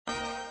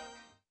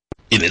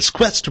In its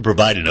quest to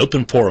provide an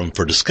open forum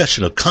for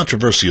discussion of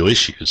controversial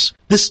issues,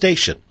 this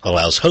station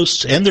allows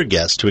hosts and their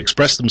guests to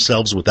express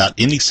themselves without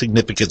any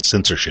significant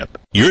censorship.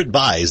 You're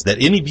advised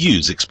that any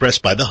views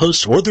expressed by the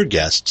hosts or their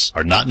guests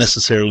are not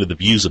necessarily the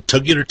views of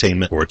Tug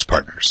Entertainment or its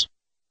partners.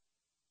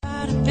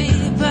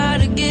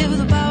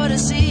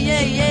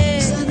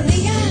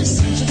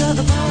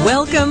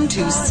 Welcome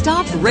to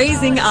Stop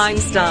Raising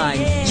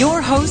Einstein.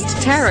 Your host,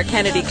 Tara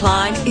Kennedy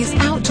Klein, is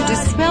out to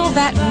dispel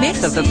that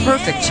myth of the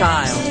perfect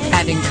child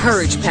and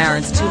encourage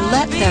parents to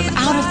let them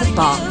out of the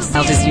box.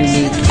 Child is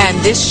unique, and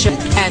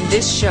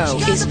this show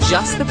is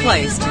just the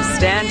place to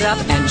stand up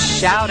and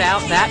shout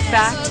out that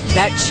fact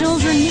that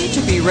children need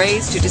to be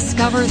raised to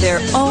discover their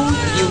own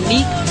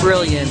unique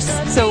brilliance.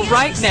 So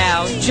right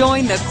now,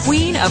 join the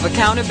Queen of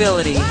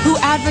Accountability, who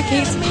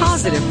advocates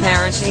positive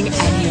parenting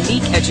and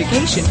unique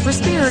education for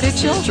spirited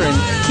children.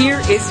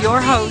 Here is your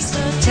host,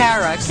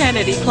 Tara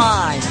Kennedy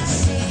Klein.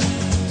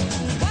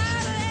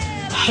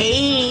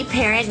 Hey,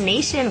 Parent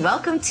Nation.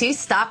 Welcome to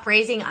Stop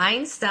Raising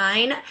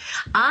Einstein.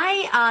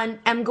 I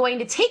am going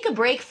to take a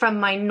break from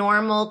my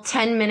normal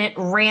 10-minute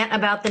rant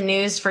about the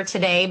news for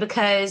today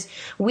because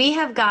we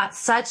have got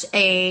such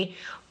a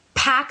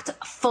packed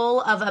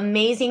full of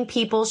amazing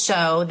people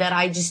show that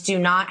I just do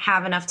not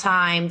have enough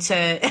time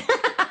to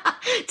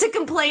to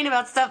complain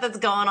about stuff that's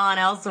going on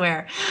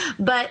elsewhere.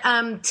 But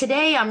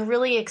today I'm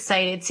really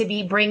excited to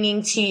be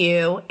bringing to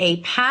you a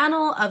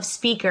panel of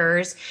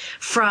speakers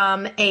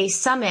from a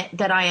summit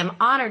that I am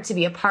honored to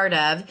be a part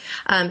of.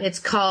 It's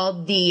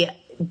called the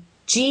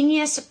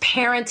Genius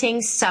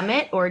Parenting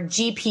Summit, or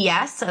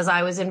GPS, as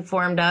I was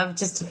informed of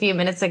just a few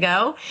minutes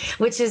ago,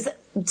 which is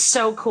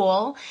so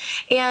cool.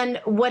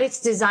 And what it's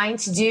designed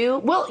to do,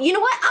 well, you know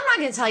what? I'm not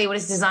going to tell you what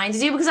it's designed to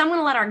do because I'm going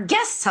to let our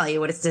guests tell you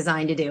what it's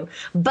designed to do.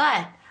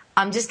 But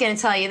I'm just going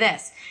to tell you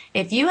this.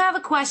 If you have a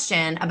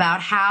question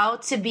about how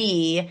to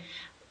be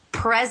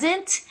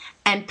present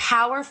and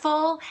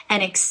powerful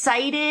and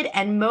excited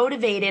and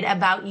motivated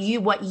about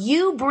what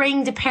you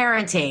bring to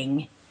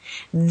parenting,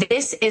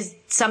 this is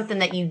something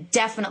that you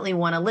definitely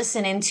want to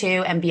listen into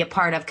and be a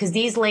part of, because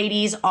these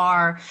ladies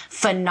are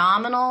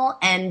phenomenal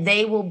and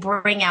they will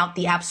bring out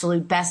the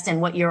absolute best in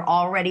what you're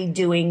already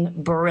doing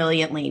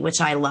brilliantly, which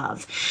I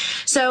love.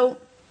 So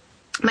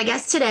my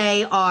guests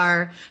today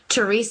are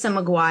Teresa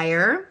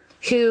McGuire,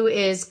 who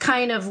is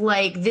kind of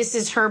like, this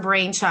is her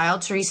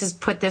brainchild. Teresa's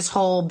put this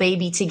whole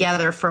baby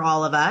together for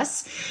all of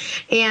us.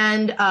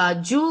 And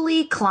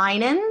Julie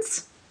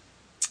Kleinens,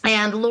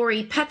 and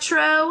Lori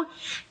Petro,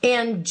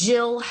 and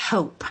Jill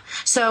Hope.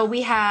 So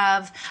we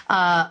have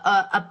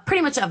a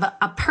pretty much of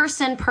a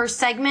person per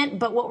segment,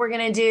 but what we're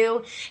going to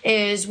do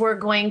is we're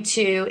going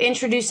to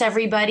introduce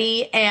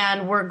everybody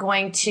and we're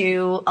going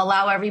to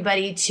allow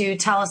everybody to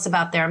tell us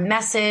about their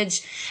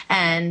message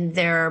and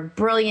their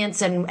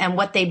brilliance and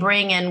what they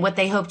bring and what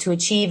they hope to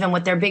achieve and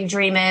what their big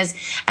dream is.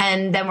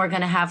 And then we're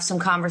going to have some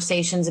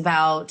conversations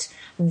about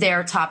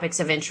their topics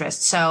of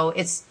interest. So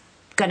it's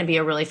going to be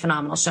a really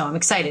phenomenal show. I'm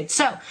excited.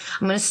 So I'm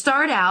going to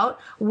start out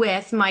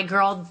with my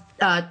girl,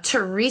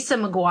 Teresa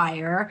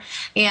McGuire.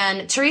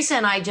 And Teresa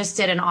and I just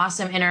did an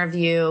awesome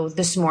interview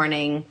this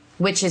morning,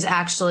 which is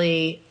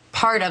actually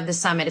part of the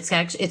summit.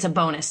 It's a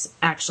bonus,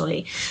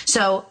 actually.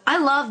 So I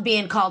love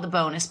being called a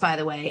bonus, by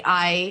the way.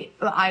 I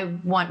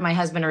want my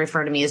husband to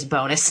refer to me as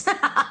bonus. But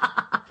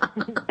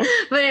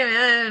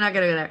anyway, I'm not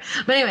going to go there.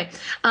 But anyway,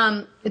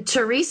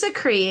 Teresa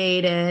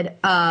created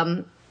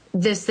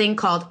this thing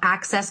called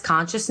Access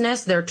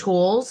Consciousness, their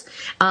tools.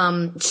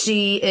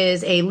 She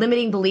is a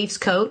limiting beliefs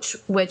coach,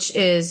 which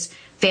is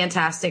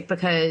fantastic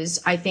because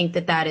I think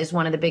that is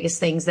one of the biggest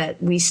things that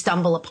we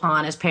stumble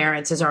upon as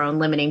parents is our own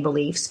limiting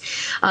beliefs.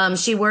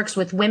 She works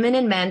with women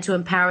and men to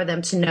empower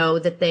them to know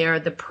that they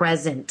are the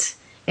present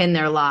in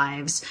their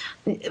lives.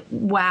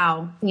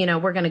 Wow.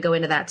 We're going to go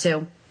into that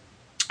too.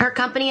 Her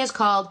company is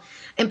called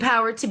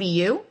Empowered to Be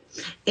You.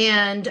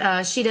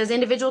 And she does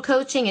individual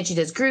coaching and she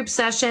does group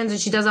sessions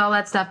and she does all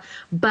that stuff.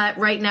 But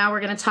right now we're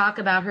going to talk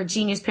about her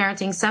Genius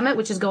Parenting Summit,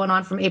 which is going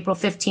on from April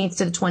 15th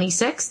to the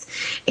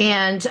 26th.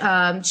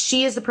 And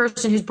she is the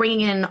person who's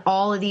bringing in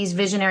all of these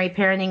visionary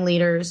parenting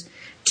leaders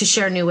to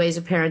share new ways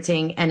of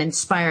parenting and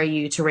inspire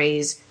you to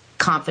raise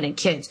confident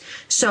kids.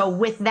 So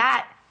with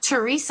that,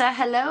 Teresa,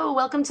 hello.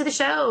 Welcome to the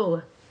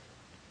show.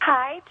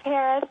 Hi,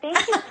 Tara.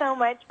 Thank you so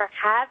much for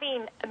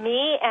having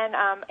me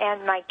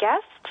and my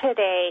guests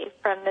today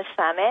from the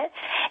summit.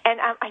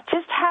 And I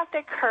just have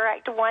to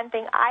correct one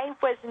thing. I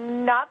was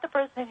not the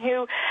person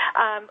who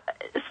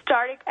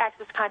started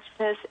Access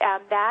Consciousness.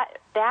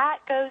 That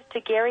goes to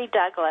Gary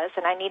Douglas,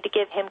 and I need to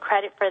give him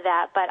credit for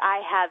that. But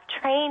I have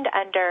trained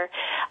under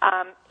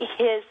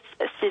his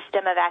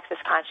system of Access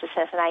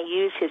Consciousness, and I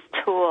use his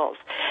tools.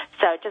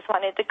 So just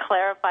wanted to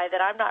clarify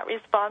that I'm not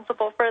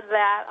responsible for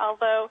that,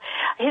 although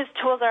his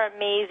tools are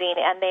amazing,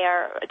 and they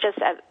are just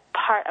a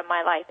part of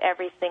my life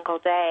every single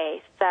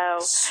day. So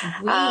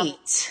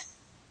sweet.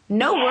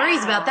 No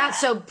worries about that.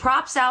 So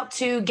props out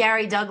to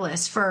Gary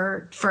Douglas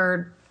for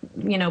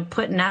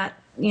putting that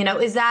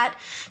Is that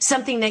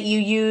something that you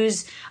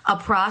use a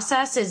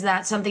process? Is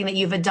that something that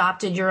you've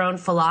adopted your own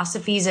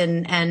philosophies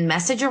and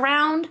message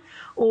around?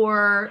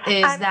 Or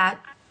is that,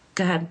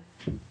 go ahead.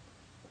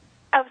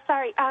 Oh,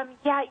 sorry.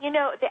 Yeah,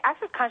 the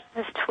Access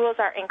Consciousness tools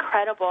are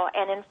incredible.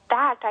 And in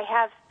fact, I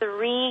have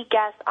 3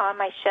 guests on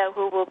my show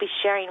who will be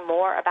sharing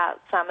more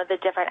about some of the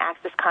different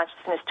Access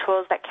Consciousness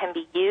tools that can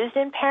be used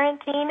in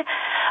parenting.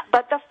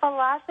 But the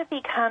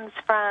philosophy comes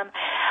from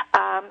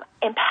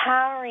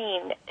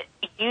empowering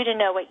you to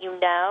know what you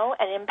know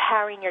and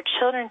empowering your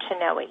children to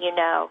know what you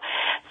know.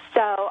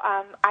 So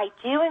I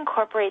do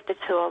incorporate the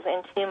tools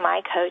into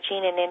my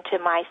coaching and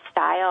into my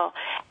style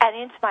and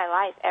into my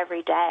life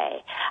every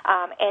day.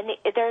 And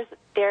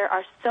there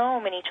are so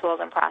many tools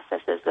and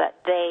processes that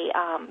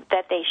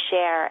they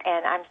share,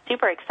 and I'm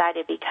super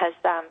excited because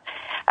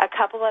a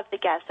couple of the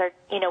guests are,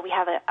 we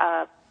have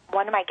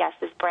one of my guests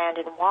is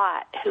Brandon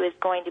Watt, who is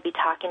going to be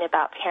talking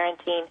about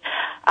parenting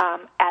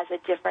as a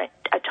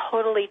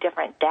totally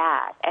different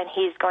dad, and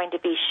he's going to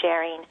be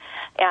sharing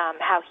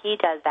how he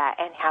does that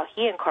and how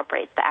he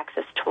incorporates the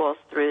Access tools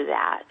through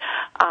that.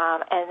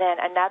 And then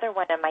another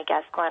one of my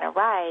guests, Glenna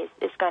Rice,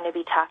 is going to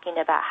be talking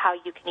about how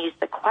you can use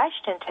the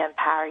question to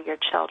empower your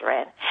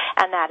children,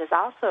 and that is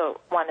also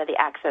one of the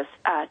Access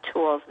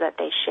tools that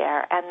they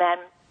share. And then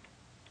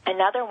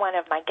another one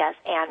of my guests,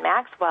 Ann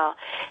Maxwell,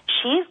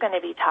 she's going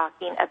to be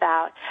talking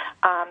about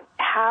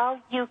how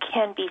you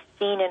can be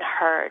seen and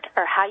heard,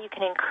 or how you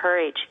can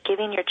encourage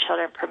giving your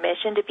children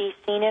permission to be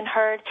seen and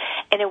heard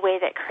in a way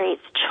that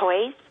creates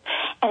choice,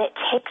 and it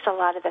takes a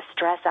lot of the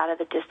stress out of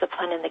the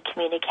discipline and the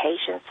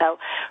communication. So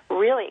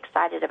really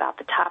excited about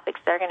the topics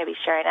they're going to be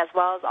sharing, as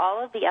well as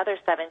all of the other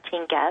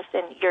 17 guests,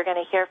 and you're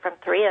going to hear from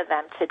 3 of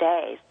them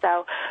today.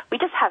 So we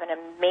just have an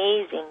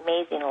amazing,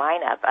 amazing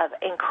lineup of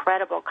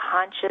incredible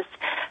conscious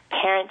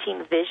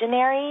parenting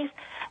visionaries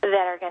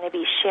that are going to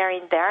be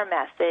sharing their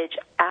message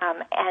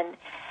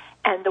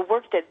and the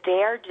work that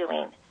they're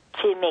doing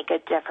to make a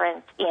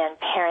difference in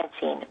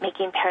parenting,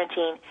 making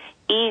parenting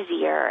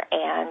easier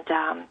and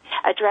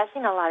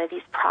addressing a lot of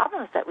these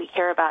problems that we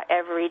hear about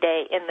every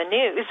day in the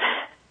news.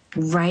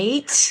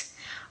 Right?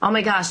 Oh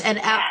my gosh.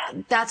 And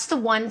that's the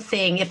one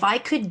thing. If I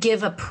could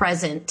give a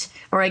present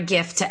or a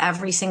gift to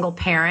every single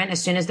parent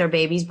as soon as their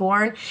baby's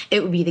born,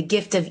 it would be the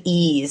gift of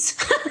ease.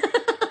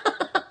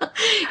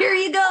 Here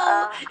you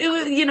go. It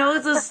was,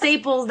 it's a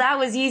Staples. That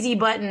was easy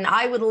button.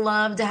 I would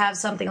love to have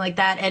something like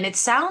that. And it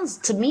sounds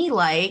to me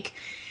like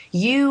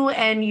you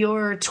and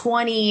your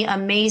 20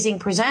 amazing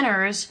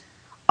presenters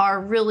are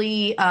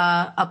really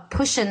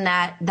pushing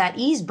that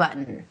ease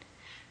button.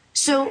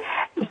 So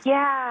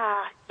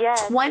yeah,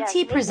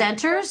 20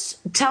 presenters.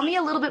 Tell me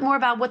a little bit more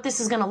about what this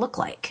is going to look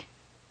like.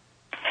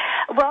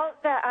 Well,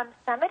 the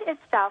summit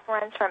itself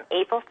runs from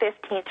April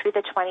 15th through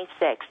the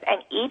 26th,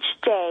 and each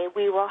day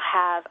we will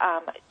have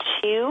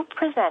 2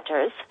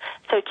 presenters,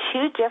 so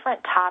 2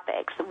 different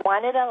topics,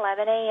 one at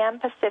 11 a.m.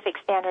 Pacific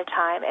Standard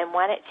Time and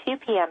one at 2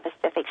 p.m.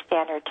 Pacific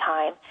Standard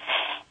Time.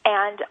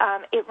 And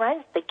it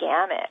runs the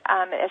gamut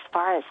as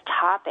far as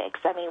topics.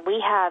 I mean,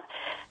 we have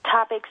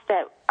topics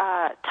that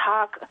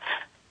talk,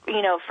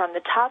 from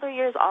the toddler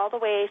years all the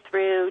way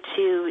through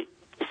to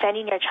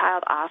sending your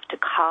child off to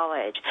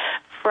college,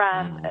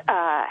 from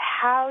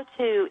how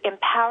to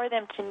empower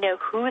them to know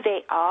who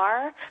they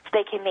are so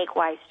they can make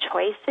wise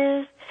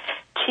choices,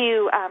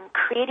 to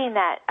creating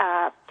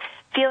that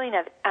feeling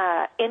of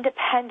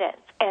independence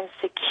and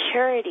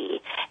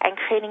security and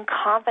creating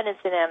confidence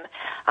in them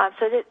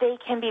so that they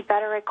can be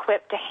better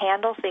equipped to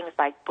handle things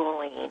like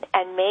bullying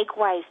and make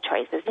wise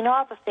choices.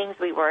 All the things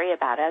we worry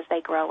about as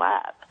they grow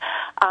up.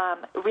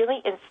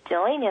 Really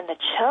instilling in the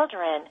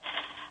children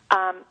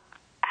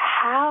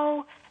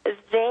how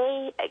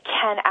they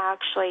can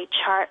actually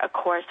chart a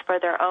course for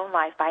their own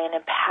life by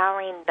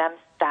empowering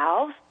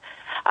themselves.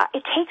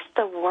 It takes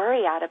the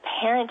worry out of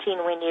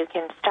parenting when you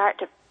can start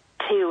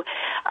to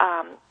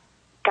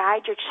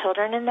guide your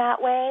children in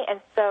that way.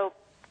 And so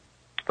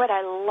what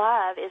I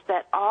love is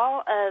that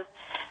all of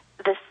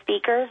the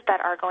speakers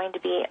that are going to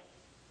be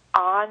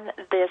on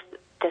this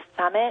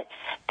summit,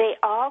 they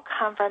all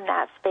come from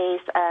that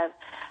space of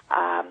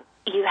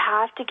you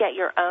have to get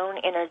your own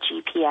inner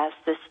GPS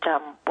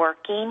system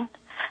working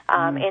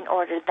in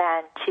order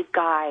then to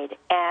guide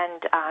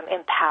and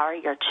empower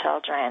your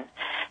children.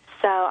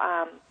 So,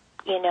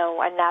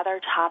 another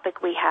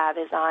topic we have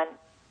is on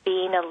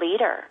being a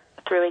leader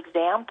through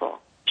example,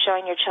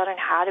 showing your children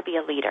how to be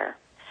a leader.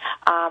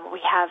 We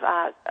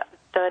have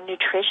the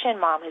nutrition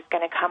mom who's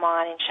going to come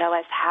on and show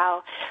us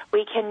how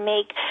we can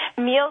make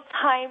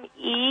mealtime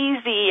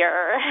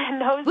easier.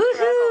 No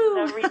struggles,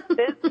 no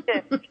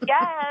resistance.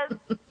 Yes,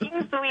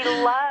 things we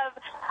love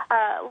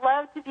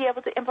to be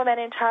able to implement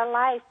into our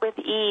life with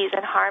ease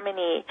and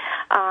harmony,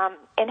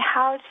 and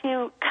how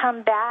to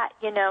combat,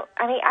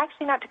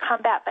 actually not to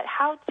combat, but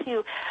how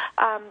to,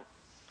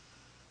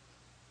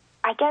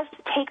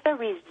 take the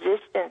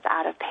resistance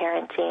out of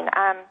parenting.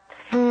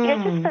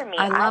 Just for me,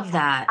 I love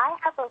that. I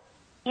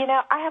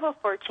have a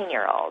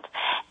 14-year-old,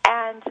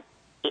 and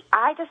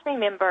I just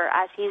remember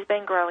as he's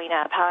been growing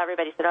up how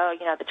everybody said, oh,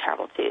 the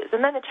terrible twos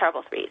and then the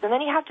terrible threes. And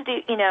then you have to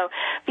do,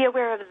 be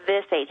aware of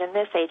this age and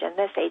this age and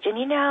this age. And,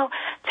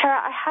 Tara,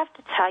 I have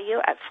to tell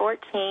you, at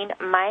 14,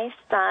 my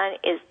son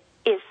is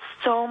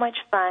so much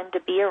fun to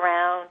be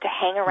around, to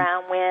hang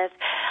around with.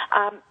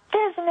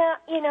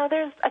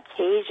 There's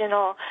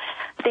occasional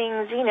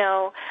things,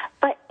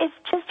 but it's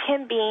just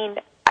him being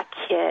a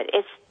kid.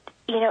 It's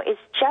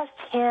just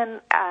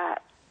him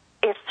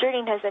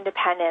asserting his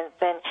independence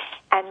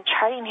and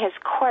charting his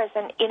course.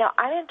 And,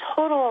 I'm in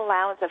total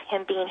allowance of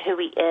him being who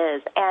he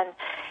is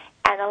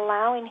and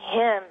allowing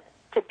him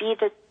to be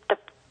the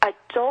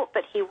adult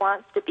that he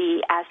wants to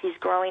be as he's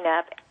growing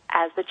up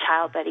as the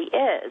child that he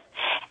is.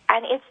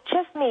 And it's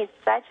just made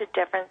such a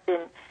difference in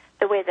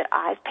the way that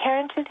I've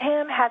parented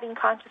him, having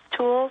conscious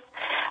tools.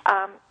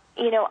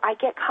 I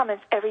get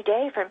comments every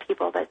day from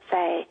people that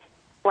say,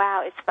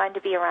 wow, it's fun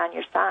to be around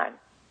your son.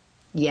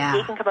 Yeah.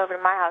 He can come over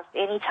to my house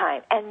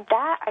anytime. And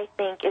that, I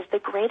think, is the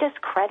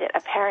greatest credit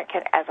a parent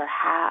can ever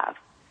have.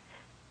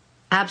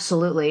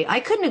 Absolutely.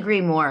 I couldn't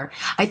agree more.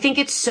 I think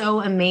it's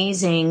so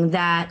amazing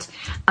that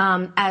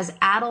as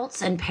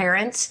adults and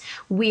parents,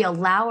 we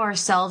allow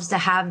ourselves to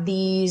have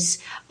these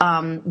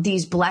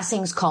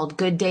blessings called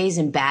good days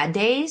and bad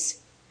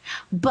days.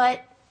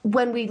 But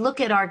when we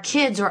look at our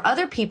kids or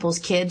other people's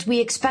kids, we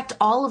expect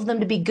all of them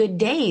to be good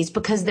days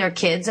because they're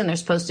kids and they're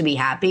supposed to be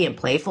happy and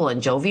playful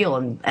and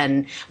jovial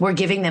and we're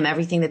giving them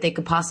everything that they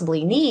could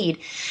possibly need.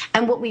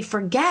 And what we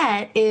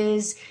forget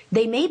is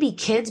they may be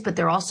kids, but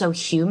they're also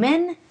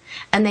human.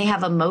 And they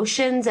have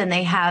emotions and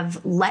they have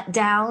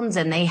letdowns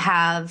and they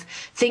have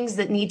things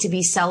that need to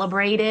be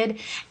celebrated.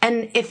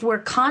 And if we're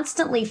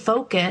constantly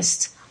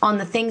focused on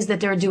the things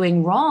that they're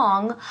doing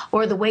wrong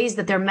or the ways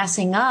that they're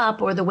messing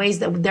up or the ways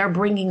that they're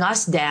bringing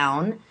us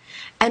down,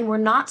 and we're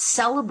not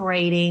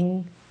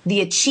celebrating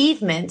the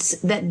achievements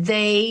that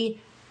they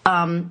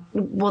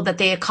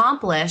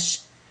accomplish,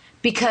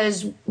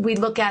 because we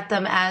look at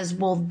them as,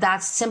 well,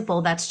 that's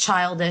simple, that's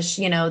childish,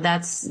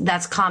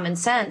 that's common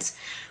sense.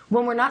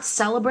 When we're not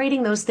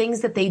celebrating those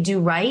things that they do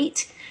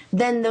right,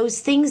 then those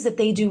things that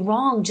they do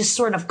wrong just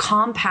sort of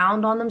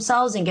compound on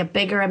themselves and get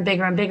bigger and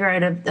bigger and bigger.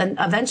 And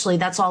eventually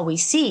that's all we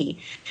see.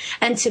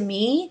 And to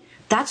me,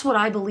 that's what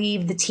I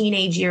believe the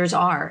teenage years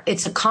are.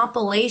 It's a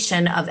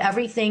compilation of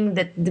everything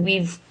that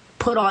we've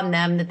put on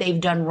them that they've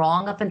done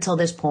wrong up until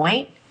this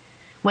point,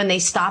 when they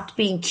stopped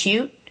being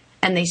cute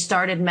and they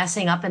started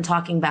messing up and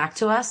talking back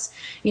to us.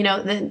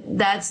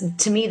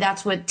 To me,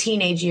 that's what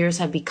teenage years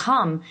have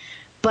become.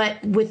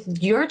 But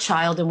with your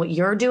child and what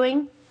you're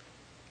doing,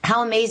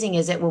 how amazing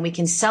is it when we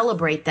can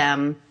celebrate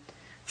them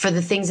for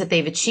the things that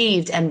they've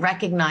achieved and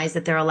recognize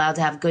that they're allowed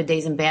to have good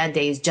days and bad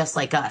days just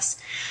like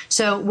us.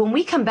 So when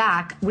we come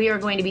back, we are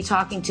going to be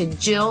talking to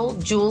Jill,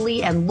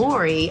 Julie, and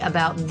Lori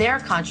about their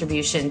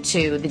contribution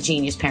to the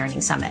Genius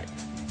Parenting Summit.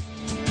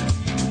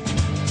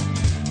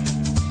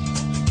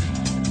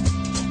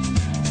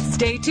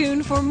 Stay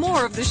tuned for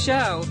more of the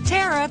show.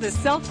 Tara, the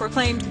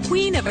self-proclaimed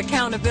queen of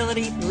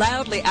accountability,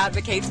 loudly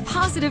advocates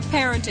positive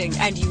parenting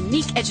and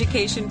unique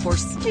education for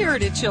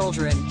spirited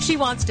children. She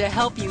wants to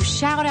help you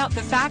shout out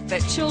the fact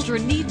that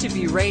children need to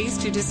be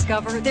raised to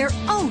discover their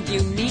own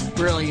unique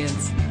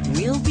brilliance.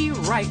 We'll be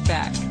right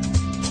back.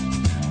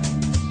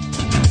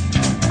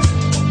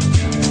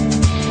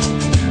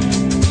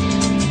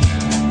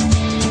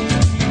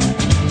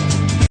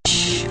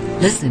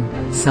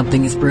 Listen,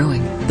 something is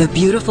brewing. The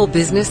beautiful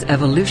business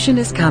evolution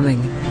is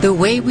coming. The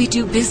way we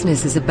do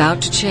business is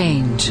about to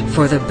change.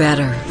 For the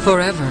better.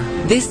 Forever.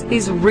 This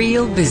is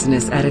real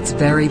business at its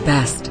very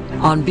best.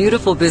 On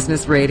Beautiful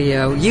Business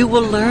Radio, you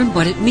will learn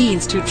what it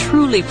means to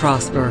truly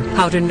prosper,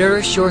 how to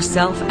nourish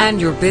yourself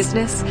and your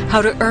business,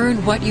 how to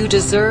earn what you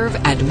deserve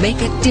and make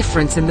a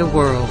difference in the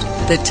world.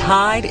 The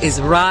tide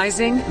is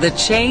rising. The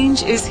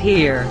change is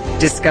here.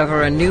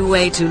 Discover a new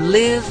way to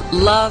live,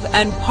 love,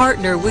 and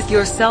partner with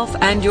yourself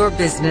and your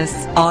business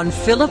on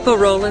Philippa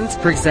Rowlands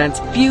Presents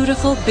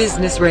Beautiful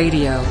Business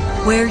Radio,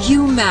 where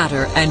you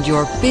matter and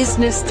your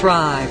business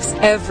thrives,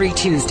 every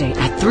Tuesday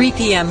at 3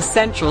 p.m.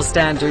 Central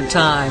Standard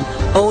Time,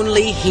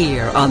 only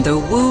here on the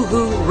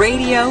Woohoo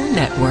Radio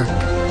Network.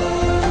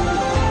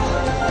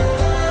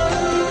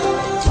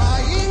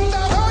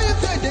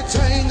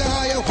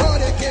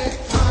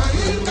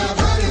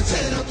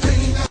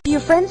 Do your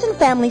friends and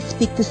family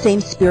speak the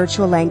same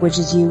spiritual language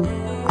as you?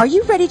 Are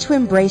you ready to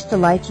embrace the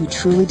life you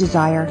truly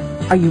desire?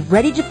 Are you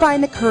ready to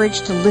find the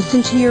courage to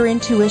listen to your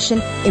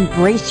intuition,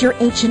 embrace your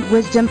ancient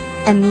wisdom,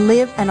 and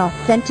live an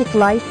authentic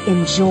life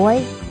in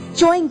joy?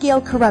 Join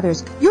Gail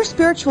Carruthers, your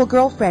spiritual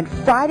girlfriend,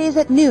 Fridays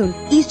at noon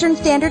Eastern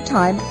Standard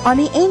Time on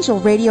the Angel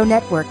Radio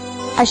Network,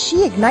 as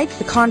she ignites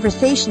the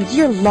conversations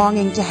you're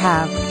longing to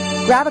have.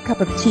 Grab a cup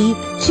of tea,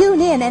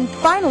 tune in, and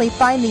finally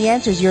find the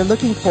answers you're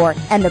looking for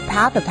and the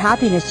path of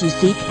happiness you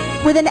seek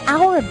with an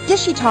hour of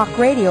dishy talk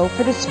radio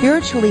for the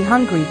spiritually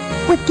hungry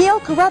with Gail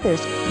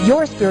Carruthers,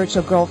 your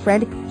spiritual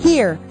girlfriend,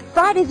 here,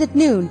 Fridays at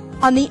noon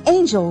on the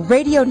Angel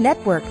Radio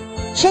Network.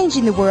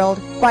 Changing the world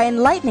by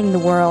enlightening the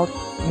world,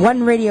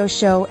 one radio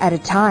show at a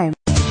time.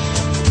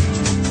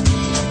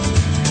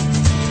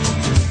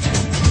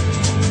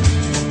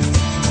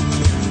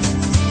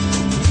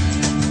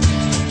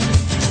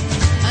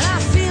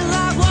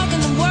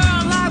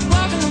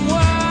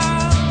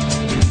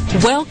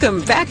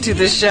 Welcome back to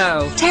the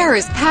show.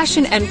 Tara's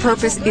passion and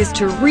purpose is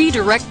to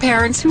redirect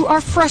parents who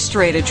are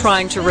frustrated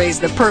trying to raise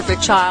the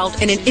perfect child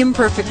in an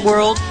imperfect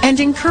world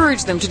and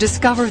encourage them to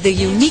discover the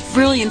unique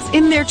brilliance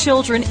in their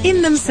children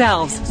in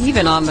themselves,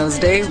 even on those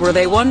days where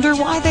they wonder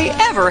why they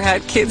ever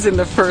had kids in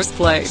the first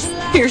place.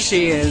 Here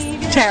she is,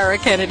 Tara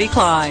Kennedy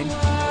Klein.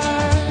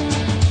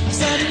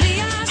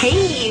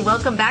 Hey,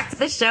 welcome back to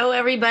the show,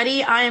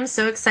 everybody. I am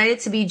so excited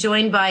to be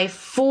joined by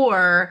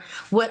 4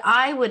 what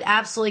I would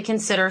absolutely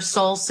consider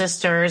soul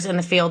sisters in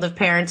the field of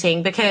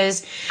parenting,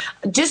 because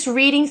just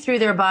reading through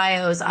their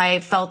bios, I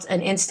felt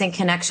an instant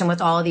connection with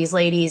all of these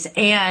ladies.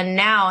 And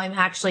now I'm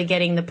actually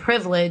getting the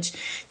privilege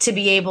to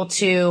be able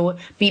to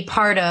be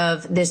part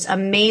of this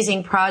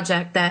amazing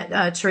project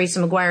that Teresa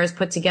McGuire has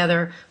put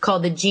together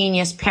called the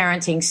Genius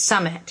Parenting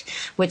Summit,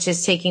 which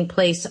is taking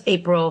place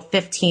April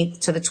 15th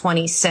to the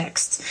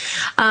 26th.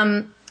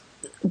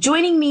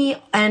 Joining me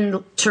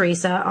and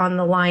Teresa on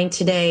the line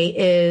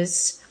today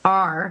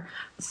are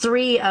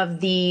 3 of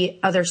the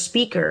other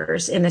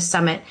speakers in the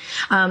summit.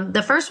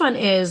 The first one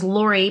is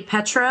Lori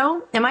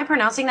Petro. Am I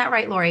pronouncing that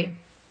right, Lori?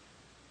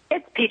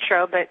 It's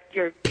Petro, but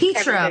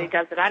everybody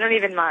does it. I don't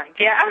even mind.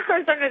 Yeah,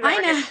 sometimes I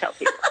forget to tell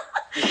people.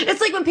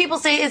 It's like when people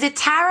say, is it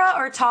Tara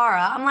or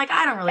Tara? I'm like,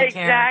 I don't really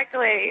care.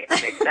 Exactly.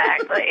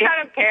 I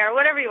don't care.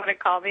 Whatever you want to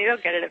call me, you'll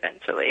get it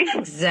eventually.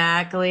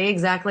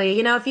 Exactly.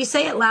 You know, if you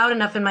say it loud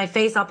enough in my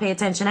face, I'll pay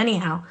attention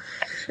anyhow.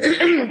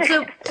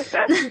 So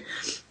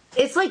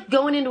it's like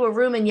going into a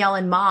room and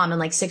yelling mom and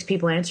like 6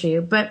 people answer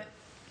you. But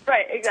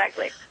right,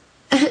 exactly.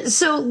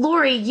 So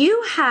Lori,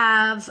 you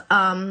have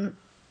a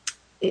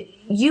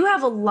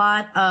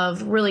lot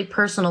of really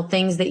personal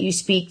things that you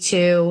speak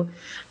to,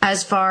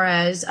 as far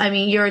as, I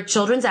mean, you're a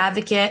children's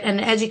advocate and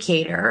an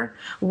educator,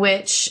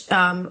 which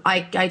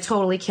I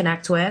totally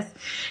connect with.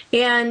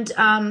 And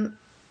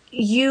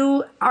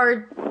you've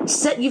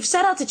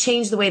set out to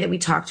change the way that we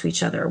talk to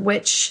each other,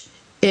 which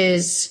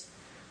is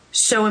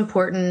so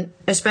important,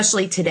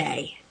 especially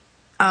today.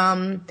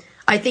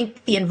 I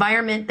think the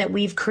environment that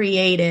we've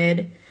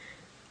created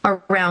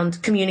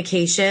around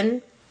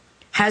communication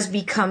has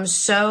become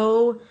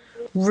so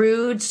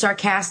rude,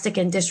 sarcastic,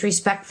 and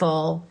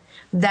disrespectful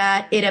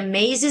that it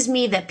amazes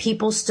me that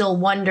people still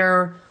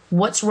wonder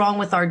what's wrong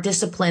with our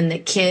discipline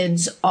that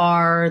kids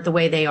are the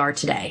way they are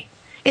today.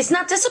 It's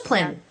not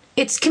discipline.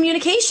 It's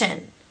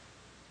communication.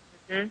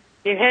 Mm-hmm.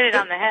 You hit it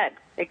on the head.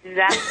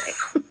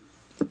 Exactly.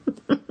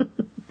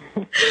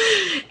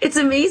 It's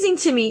amazing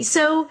to me.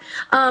 So,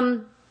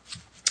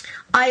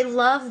 I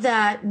love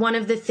that one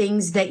of the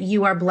things that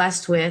you are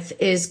blessed with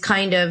is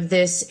kind of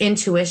this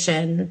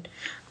intuition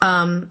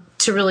to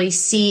really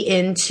see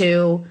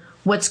into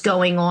what's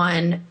going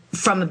on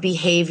from a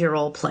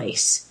behavioral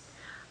place.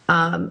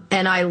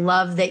 And I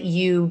love that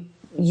you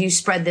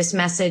spread this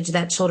message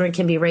that children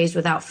can be raised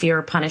without fear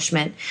or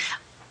punishment.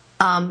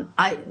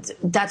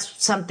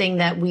 That's something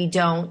that we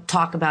don't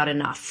talk about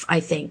enough, I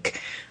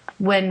think.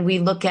 When we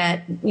look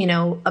at,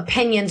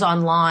 opinions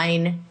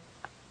online,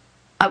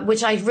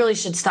 which I really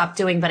should stop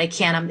doing, but I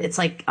can't. It's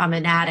like I'm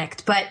an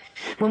addict. But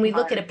when we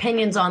look at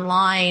opinions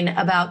online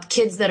about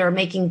kids that are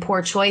making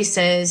poor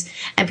choices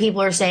and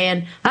people are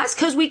saying, that's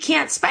because we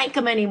can't spank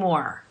them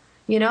anymore.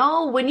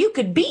 When you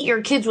could beat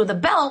your kids with a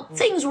belt,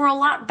 things were a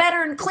lot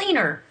better and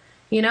cleaner,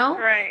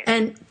 Right.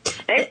 And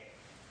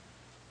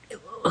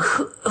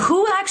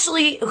who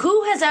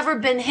has ever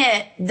been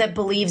hit that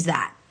believes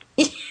that?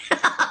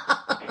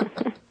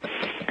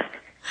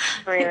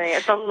 Really,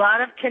 it's a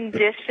lot of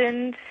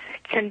conditioned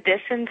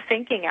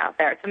thinking out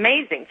there. It's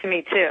amazing to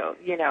me too.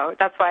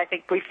 That's why I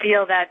think we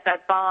feel that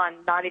bond,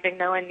 not even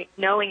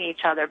knowing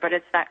each other, but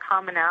it's that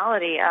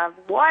commonality of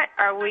what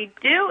are we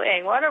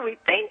doing? What are we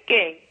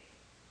thinking?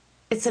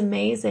 It's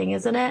amazing,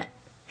 isn't it?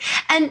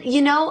 And,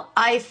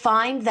 I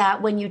find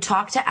that when you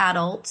talk to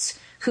adults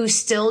who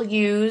still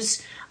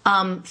use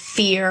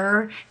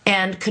fear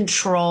and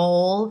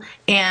control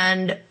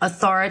and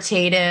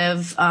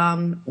authoritative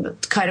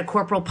kind of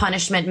corporal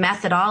punishment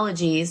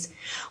methodologies,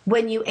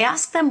 when you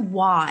ask them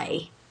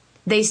why,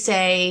 they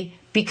say,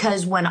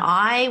 because when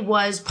I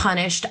was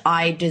punished,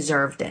 I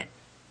deserved it.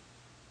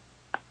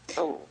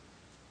 Oh.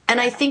 And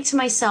I think to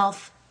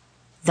myself,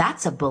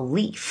 that's a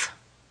belief.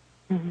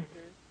 Mm-hmm.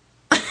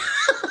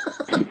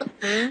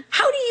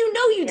 How do you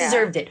know you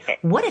deserved it?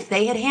 What if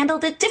they had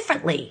handled it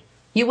differently?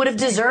 You would have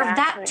deserved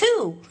that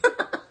too.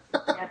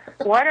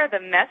 What are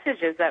the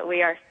messages that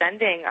we are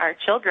sending our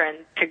children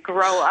to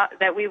grow up,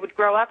 that we would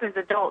grow up as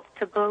adults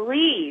to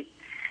believe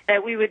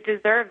that we would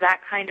deserve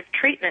that kind of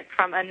treatment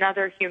from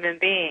another human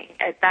being?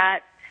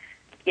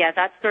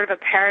 That's sort of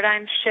a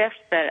paradigm shift.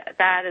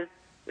 That is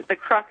the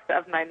crux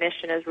of my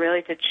mission, is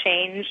really to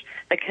change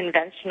the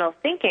conventional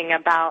thinking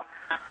about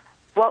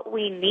what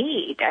we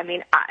need. I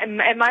mean, and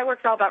my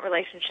work's all about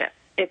relationships.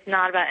 It's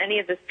not about any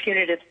of this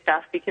punitive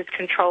stuff, because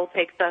control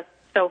takes us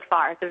so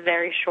far. It's a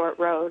very short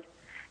road.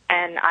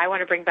 And I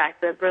want to bring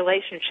back the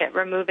relationship,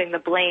 removing the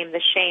blame,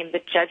 the shame, the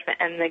judgment,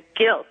 and the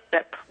guilt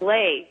that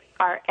plague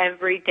our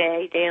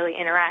everyday, daily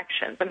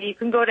interactions. I mean, you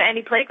can go to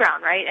any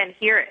playground, right, and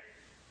hear it.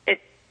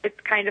 it's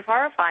kind of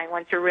horrifying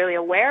once you're really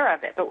aware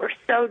of it. But we're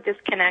so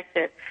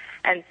disconnected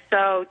and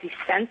so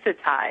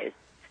desensitized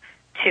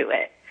to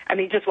it. I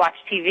mean, just watch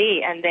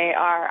TV, and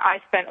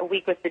I spent a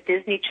week with the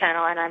Disney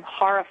Channel, and I'm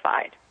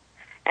horrified.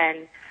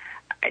 And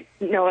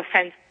no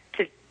offense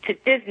to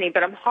Disney,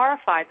 but I'm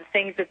horrified the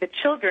things that the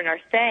children are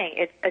saying.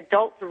 It's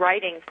adults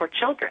writing for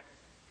children,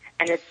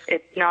 and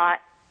it's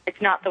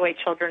not the way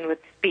children would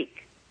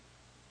speak.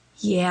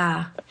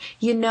 Yeah.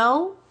 You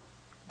know,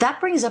 that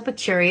brings up a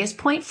curious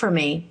point for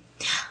me.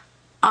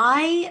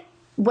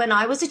 When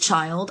I was a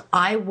child,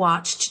 I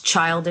watched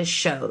childish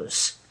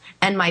shows,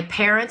 and my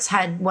parents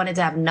wanted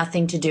to have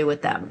nothing to do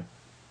with them.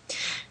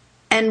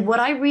 And what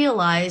I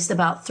realized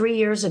about 3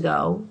 years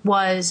ago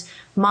was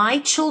my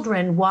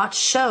children watch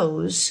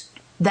shows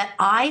that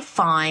I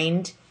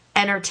find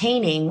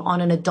entertaining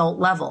on an adult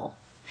level.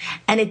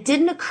 And it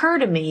didn't occur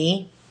to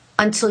me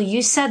until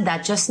you said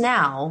that just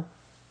now,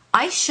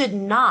 I should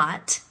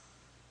not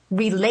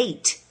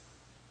relate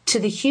to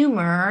the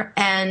humor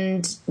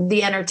and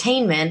the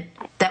entertainment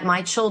that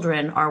my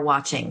children are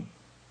watching.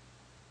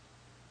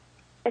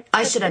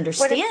 I should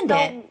understand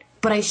it,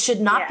 but I should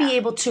not be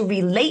able to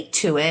relate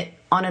to it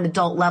on an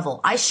adult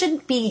level. I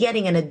shouldn't be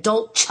getting an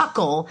adult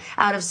chuckle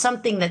out of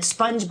something that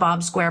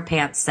SpongeBob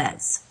SquarePants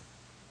says.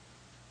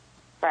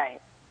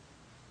 Right.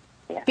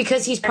 Yeah.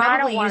 Because he's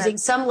probably using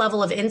some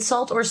level of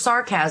insult or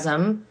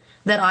sarcasm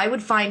that I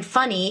would find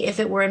funny if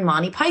it were in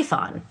Monty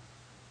Python.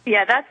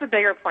 Yeah, that's the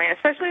bigger point,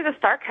 especially the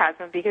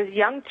sarcasm, because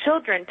young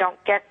children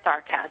don't get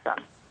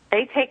sarcasm.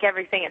 They take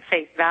everything at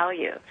face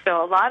value.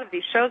 So a lot of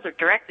these shows are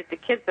directed to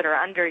kids that are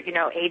under,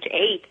 age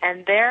 8,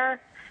 and they're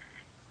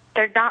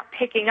not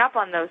picking up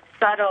on those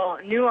subtle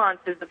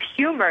nuances of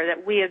humor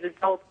that we as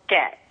adults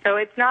get. So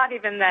it's not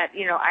even that,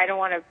 I don't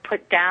want to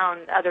put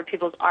down other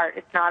people's art.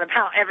 It's not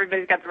about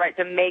everybody's got the right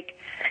to make,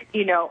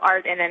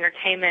 art and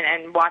entertainment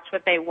and watch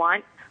what they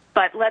want.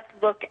 But let's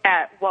look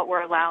at what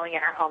we're allowing in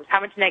our homes. How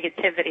much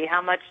negativity,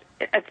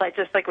 it's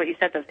just like what you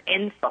said, those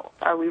insults.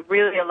 Are we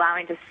really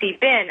allowing to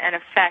seep in and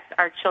affect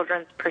our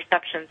children's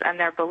perceptions and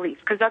their beliefs?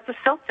 Because that's a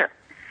filter.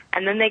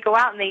 And then they go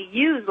out and they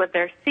use what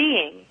they're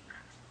seeing.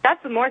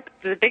 That's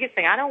the biggest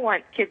thing. I don't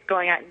want kids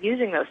going out and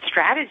using those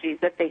strategies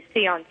that they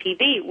see on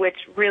TV, which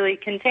really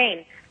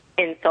contain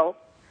insults,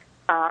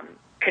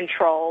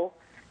 control.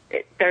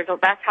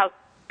 That's how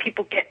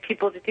people get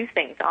people to do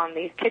things on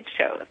these kids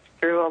shows,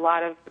 through a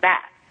lot of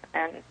that.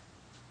 And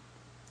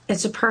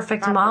it's a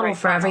perfect model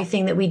for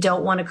everything that we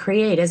don't want to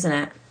create, isn't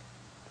it?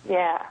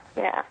 Yeah,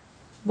 yeah.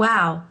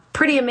 Wow,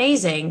 pretty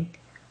amazing.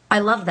 I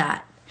love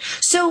that.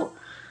 So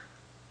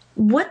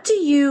what do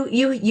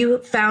you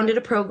founded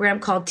a program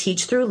called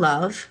Teach Through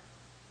Love.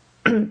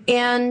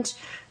 And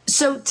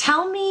so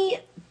tell me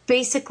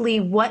basically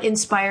what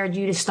inspired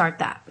you to start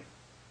that.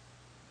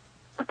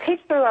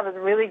 Teach Through Love has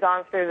really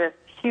gone through this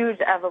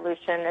huge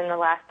evolution in the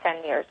last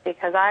 10 years,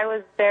 because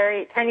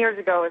 10 years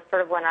ago was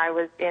sort of when I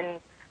was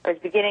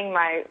beginning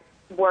my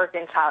work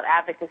in child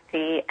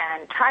advocacy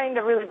and trying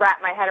to really wrap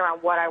my head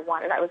around what I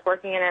wanted. I was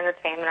working in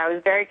entertainment. I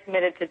was very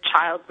committed to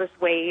childless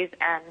ways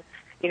and,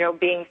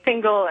 being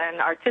single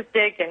and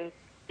artistic and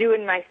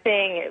doing my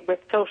thing with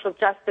social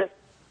justice.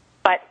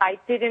 But I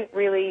didn't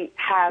really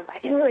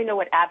know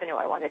what avenue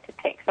I wanted to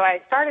take. So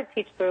I started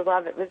Teach Through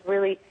Love. It was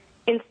really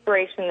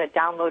inspiration that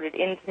downloaded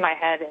into my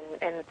head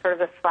and sort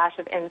of a flash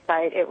of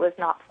insight. It was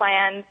not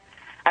planned.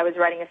 I was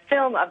writing a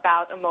film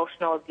about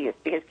emotional abuse,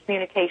 because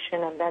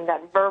communication and then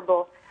that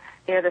verbal,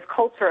 this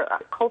culture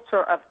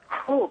of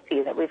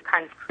cruelty that we've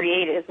kind of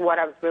created is what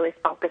I was really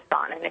focused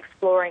on, and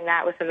exploring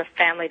that within the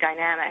family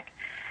dynamic.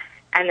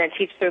 And then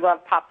Teach Through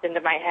Love popped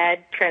into my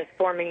head.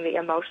 Transforming the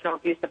emotional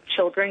abuse of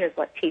children is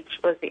what TEACH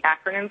was the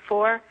acronym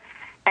for.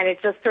 And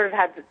it just sort of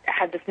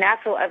had this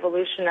natural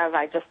evolution of,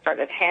 I just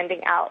started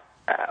handing out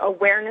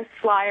awareness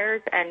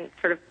flyers and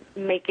sort of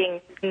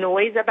making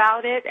noise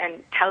about it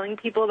and telling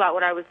people about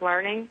what I was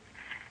learning.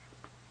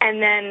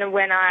 And then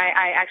when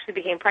I actually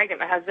became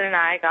pregnant, my husband and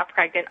I got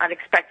pregnant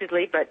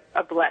unexpectedly, but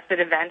a blessed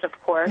event, of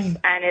course.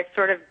 And it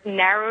sort of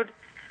narrowed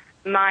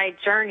my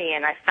journey,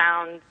 and I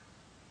found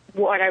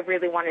what I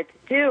really wanted to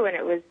do, and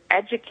it was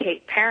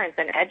educate parents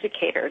and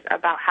educators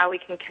about how we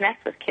can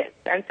connect with kids.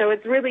 And so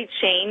it's really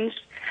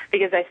changed,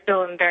 because I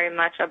still am very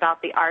much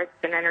about the arts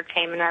and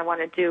entertainment. I want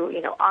to do,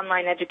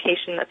 online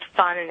education that's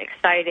fun and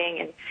exciting,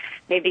 and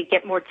maybe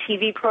get more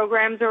TV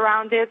programs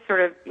around it,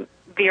 sort of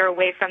veer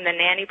away from the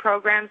nanny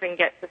programs and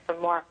get to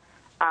some more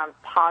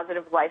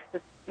positive life,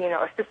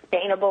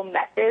 sustainable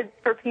methods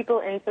for people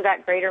into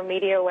that greater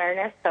media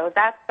awareness. So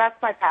that's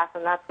my path,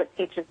 and that's what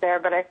Teach is there.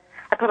 But I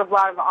put a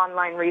lot of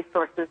online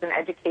resources and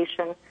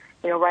education,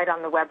 right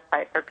on the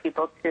website for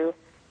people to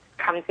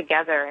come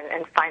together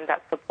and find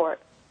that support.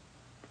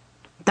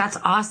 That's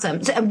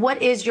awesome. So, and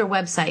what is your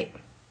website?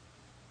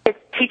 It's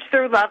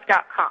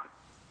teachthroughlove.com.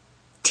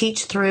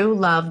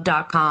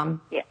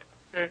 Teachthroughlove.com. Yeah.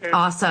 Mm-hmm.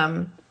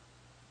 Awesome.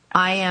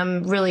 I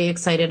am really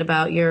excited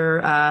about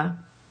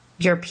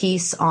your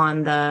piece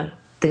on the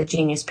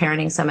Genius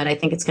Parenting Summit. I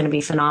think it's going to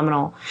be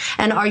phenomenal.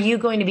 And are you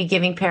going to be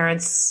giving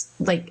parents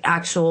like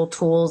actual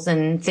tools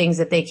and things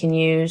that they can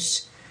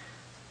use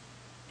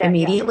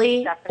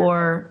immediately, definitely.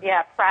 or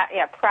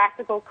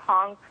practical,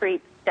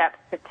 concrete steps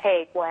to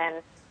take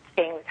when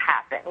things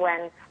happen,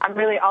 when I'm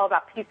really all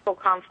about peaceful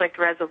conflict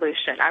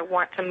resolution. I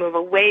want to move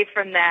away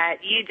from that,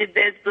 you did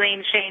this,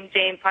 blame, shame,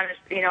 punish,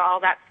 all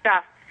that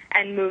stuff,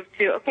 and move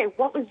to, okay,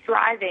 what was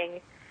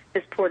driving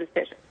this poor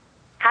decision?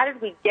 How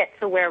did we get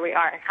to where we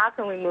are, and how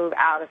can we move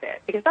out of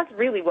it? Because that's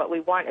really what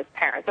we want as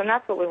parents, and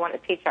that's what we want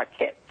to teach our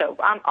kids. So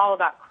I'm all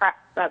about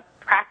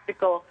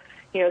practical,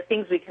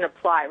 things we can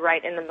apply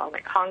right in the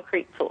moment,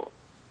 concrete tools.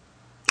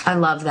 I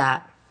love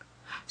that.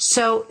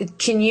 So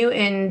can you,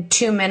 in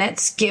 2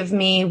 minutes, give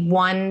me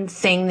one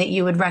thing that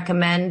you would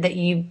recommend that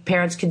you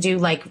parents could do,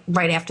 like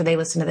right after they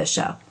listen to this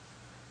show?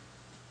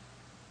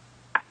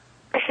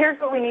 Here's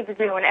what we need to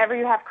do. Whenever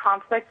you have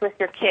conflict with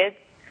your kids,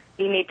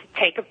 you need to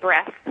take a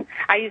breath.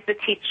 I use the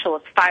TEACH tool.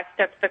 It's 5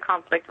 steps to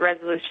conflict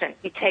resolution.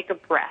 You take a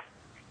breath.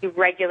 You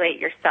regulate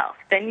yourself.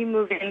 Then you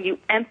move in, you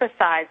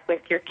empathize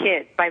with your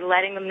kids by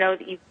letting them know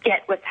that you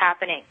get what's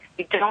happening.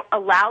 You don't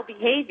allow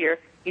behavior.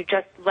 You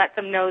just let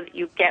them know that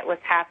you get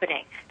what's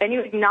happening. Then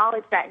you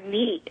acknowledge that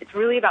need. It's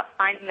really about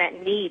finding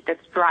that need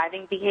that's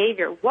driving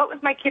behavior. What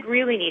was my kid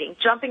really needing?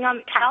 Jumping on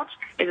the couch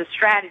is a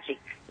strategy.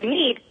 The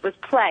need was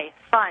play,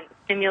 fun,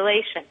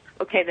 stimulation.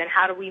 Okay, then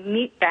how do we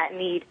meet that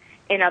need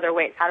in other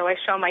ways? How do I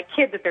show my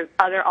kid that there's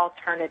other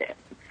alternatives?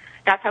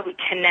 That's how we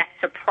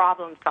connect to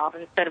problem solve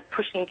instead of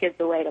pushing kids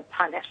away to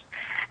punish.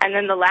 And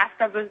then the last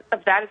of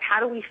that is, how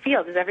do we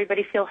feel? Does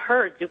everybody feel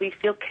heard? Do we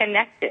feel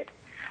connected?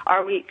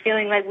 Are we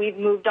feeling like we've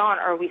moved on,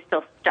 or are we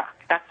still stuck?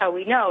 That's how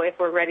we know if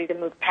we're ready to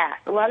move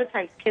past. A lot of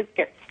times kids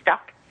get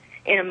stuck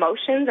in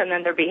emotions, and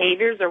then their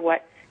behaviors are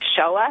what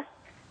show us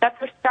that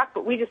they're stuck,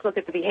 but we just look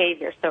at the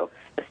behavior. So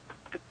the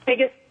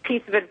biggest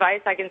piece of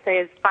advice I can say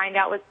is find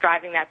out what's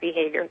driving that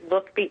behavior.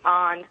 Look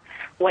beyond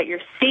what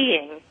you're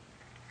seeing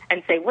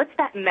and say, what's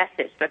that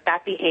message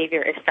that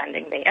behavior is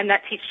sending me? And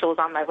that TEACH tool is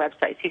on my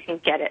website, so you can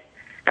get it.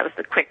 That was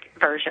the quick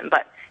version,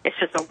 but it's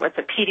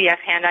a PDF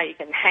handout. You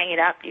can hang it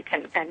up. You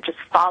can and just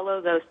follow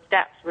those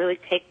steps. Really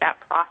take that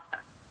process.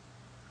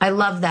 I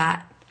love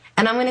that.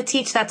 And I'm going to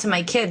teach that to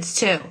my kids,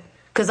 too,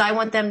 because I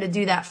want them to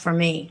do that for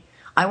me.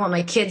 I want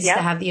my kids to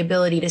have the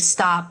ability to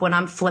stop when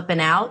I'm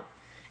flipping out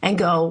and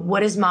go,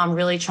 what is Mom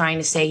really trying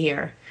to say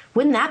here?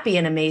 Wouldn't that be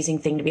an amazing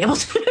thing to be able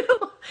to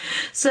do?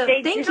 So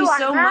thank you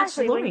so much,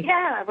 Lori.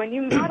 When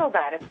you model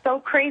that, it's so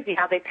crazy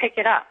how they pick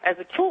it up as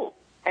a tool.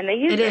 And they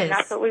use it, and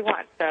that's what we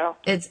want. So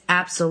it's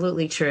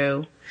absolutely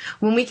true.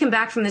 When we come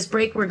back from this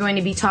break, we're going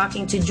to be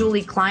talking to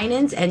Julie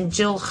Kleinens and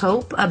Jill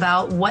Hope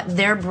about what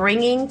they're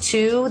bringing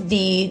to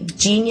the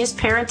Genius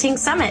Parenting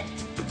Summit.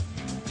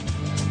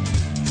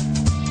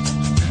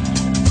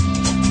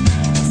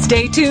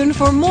 Stay tuned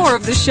for more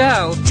of the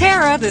show.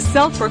 Tara, the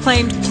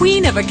self-proclaimed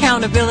queen of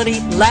accountability,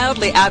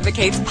 loudly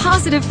advocates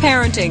positive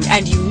parenting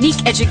and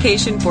unique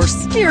education for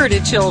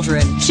spirited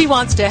children. She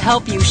wants to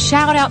help you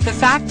shout out the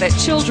fact that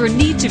children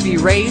need to be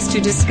raised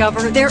to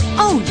discover their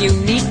own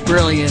unique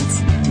brilliance.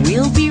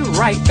 We'll be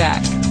right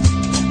back.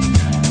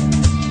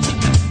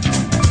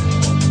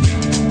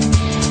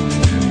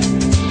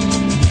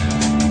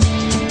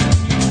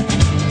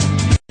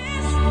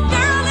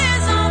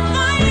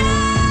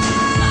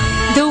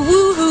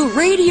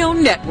 Radio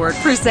Network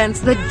presents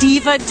the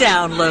Diva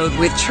Download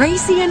with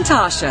Tracy and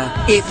Tasha.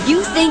 If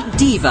you think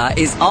Diva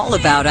is all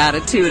about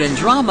attitude and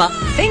drama,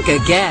 think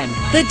again.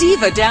 The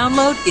Diva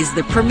Download is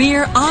the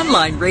premier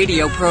online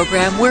radio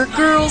program where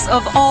girls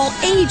of all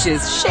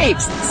ages,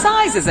 shapes,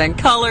 sizes, and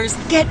colors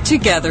get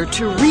together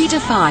to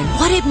redefine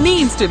what it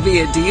means to be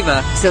a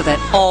diva so that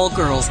all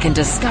girls can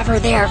discover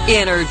their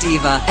inner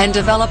diva and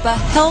develop a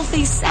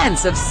healthy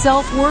sense of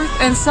self-worth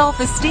and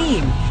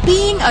self-esteem.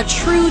 Being a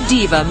true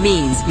diva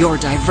means you're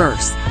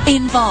diverse,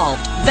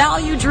 involved,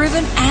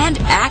 value-driven, and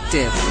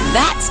active.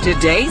 That's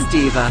today's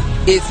diva.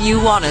 If you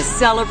want to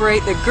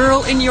celebrate the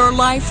girl in your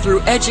life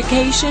through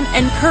education,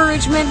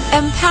 encouragement,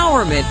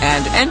 empowerment,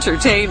 and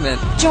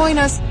entertainment, join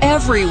us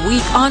every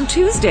week on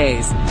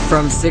Tuesdays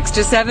from 6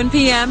 to 7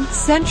 p.m.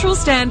 Central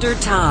Standard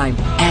Time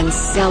and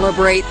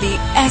celebrate the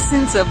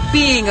essence of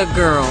being a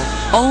girl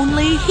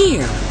only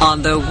here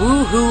on the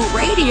Woohoo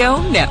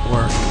Radio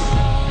Network.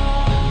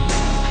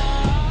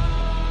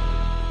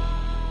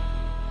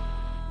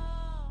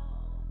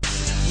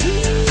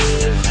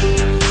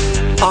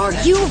 Are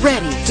you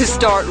ready to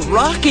start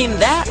rocking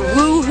that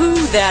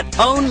woohoo that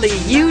only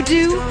you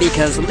do?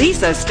 Because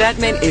Lisa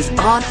Stedman is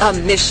on a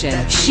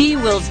mission. She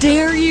will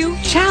dare you,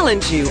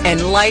 challenge you,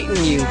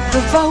 enlighten you,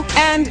 provoke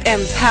and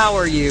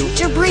empower you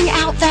to bring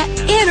out that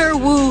inner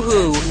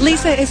woohoo.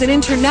 Lisa is an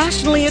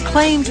internationally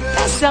acclaimed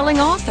best-selling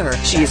author.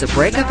 She is a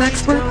breakup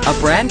expert, a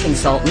brand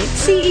consultant,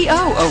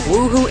 CEO of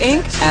Woohoo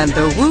Inc. and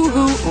the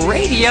Woohoo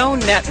Radio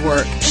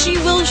Network. She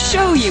will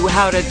show you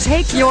how to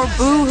take your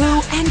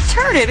boohoo and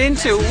turn it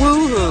into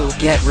woohoo.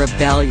 Get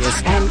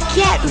rebellious and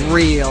get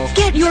real.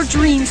 Get your dream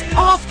dreams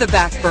off the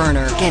back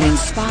burner. Get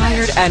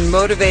inspired and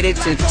motivated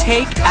to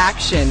take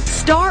action.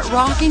 Start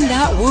rocking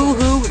that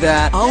woohoo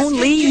that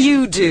only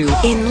you do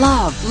in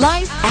love,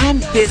 life,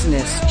 and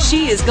business.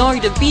 She is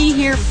going to be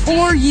here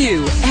for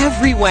you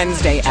every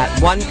Wednesday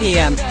at 1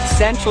 p.m.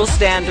 Central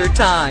Standard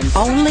Time.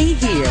 Only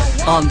here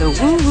on the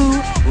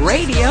Woohoo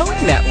Radio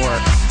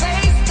Network.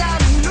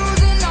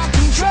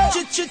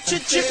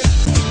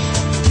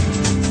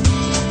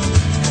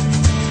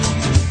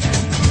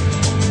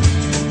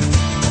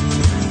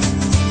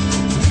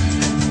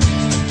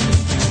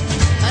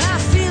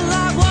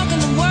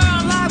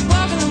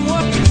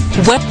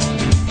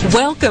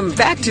 Welcome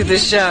back to the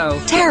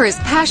show. Tara's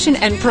passion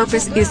and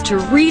purpose is to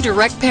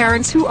redirect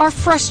parents who are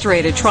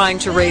frustrated trying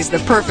to raise the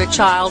perfect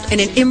child in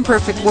an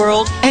imperfect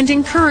world and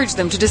encourage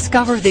them to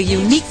discover the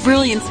unique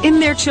brilliance in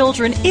their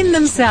children, in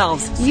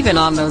themselves, even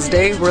on those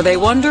days where they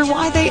wonder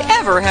why they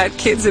ever had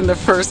kids in the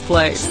first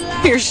place.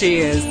 Here she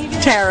is,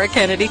 Tara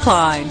Kennedy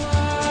Klein.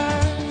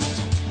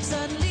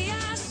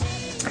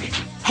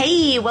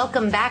 Hey,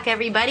 welcome back,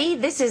 everybody.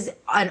 This is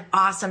an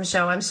awesome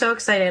show. I'm so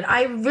excited.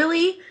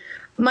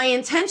 My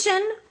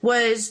intention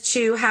was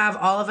to have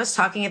all of us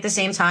talking at the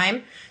same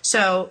time.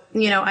 So,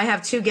 I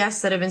have two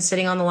guests that have been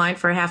sitting on the line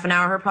for a half an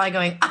hour who are probably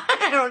going,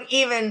 I don't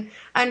even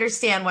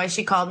understand why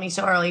she called me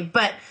so early.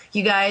 But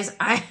you guys,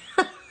 I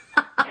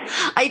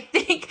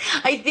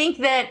think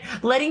that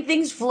letting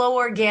things flow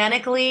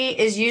organically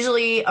is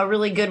usually a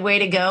really good way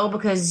to go,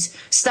 because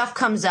stuff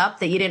comes up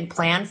that you didn't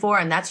plan for,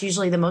 and that's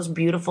usually the most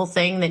beautiful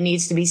thing that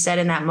needs to be said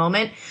in that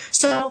moment.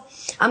 So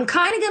I'm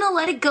kind of going to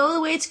let it go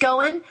the way it's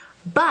going,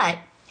 but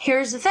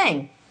here's the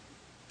thing.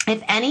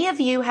 If any of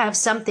you have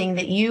something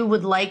that you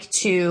would like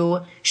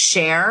to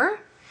share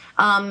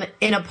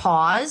in a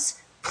pause,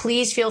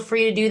 please feel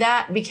free to do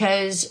that,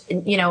 because,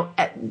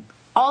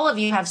 all of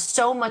you have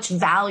so much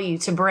value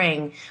to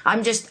bring.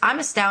 I'm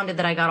astounded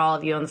that I got all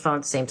of you on the phone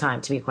at the same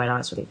time, to be quite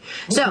honest with you.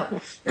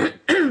 So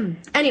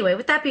anyway,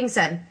 with that being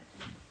said,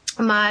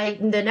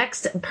 the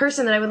next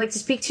person that I would like to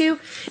speak to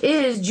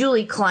is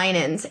Julie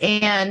Kleinens,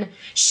 and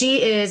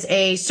she is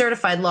a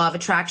certified law of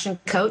attraction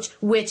coach,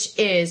 which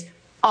is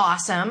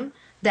awesome.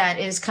 That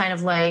is kind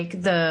of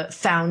like the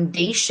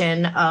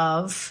foundation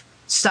of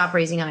Stop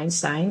Raising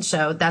Einstein.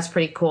 So that's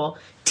pretty cool.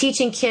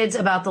 Teaching kids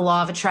about the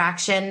law of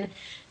attraction,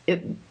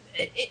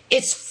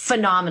 it's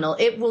phenomenal.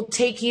 It will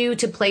take you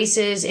to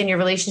places in your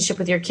relationship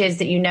with your kids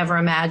that you never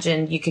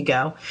imagined you could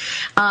go.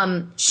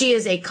 She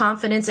is a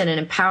confidence and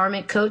an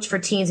empowerment coach for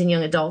teens and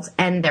young adults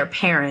and their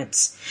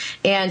parents.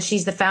 And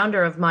she's the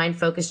founder of Mind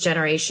Focused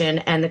Generation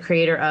and the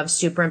creator of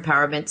Super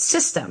Empowerment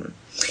System.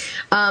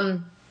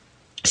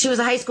 She was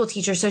a high school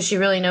teacher, so she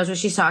really knows what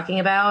she's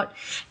talking about.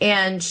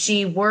 And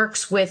she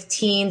works with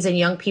teens and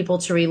young people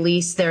to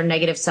release their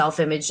negative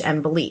self-image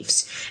and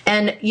beliefs.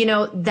 And,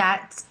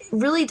 that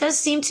really does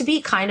seem to be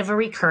kind of a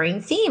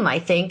recurring theme, I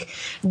think,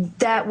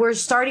 that we're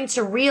starting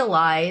to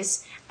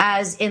realize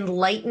as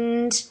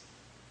enlightened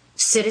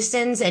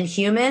citizens and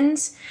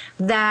humans,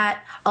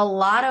 that a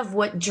lot of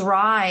what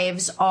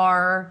drives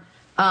our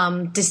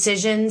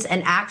decisions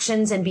and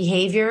actions and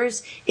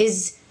behaviors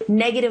is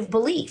negative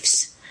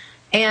beliefs.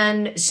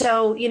 And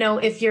so,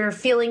 if you're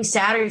feeling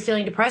sad, or you're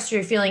feeling depressed, or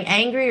you're feeling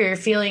angry, or you're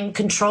feeling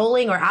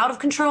controlling or out of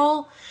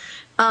control,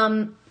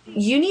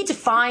 you need to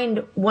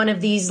find one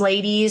of these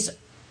ladies,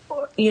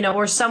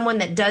 or someone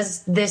that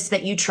does this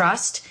that you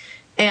trust.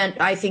 And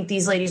I think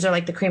these ladies are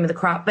like the cream of the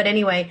crop. But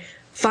anyway,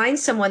 find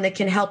someone that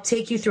can help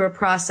take you through a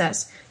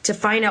process to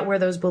find out where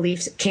those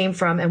beliefs came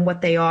from and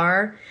what they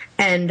are,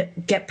 and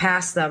get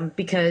past them,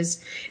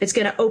 because it's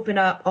going to open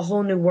up a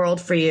whole new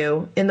world for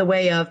you in the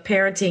way of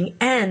parenting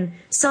and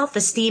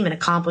self-esteem and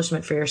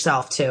accomplishment for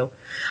yourself too.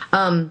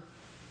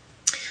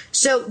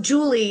 So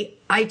Julie,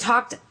 I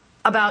talked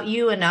about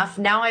you enough.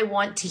 Now I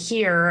want to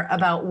hear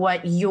about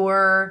what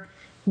your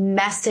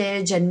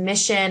message and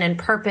mission and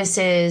purpose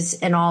is,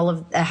 and all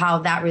of how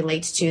that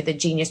relates to the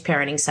Genius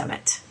Parenting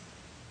Summit.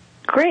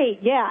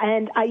 Great, yeah,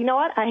 and you know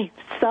what? I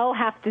so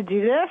have to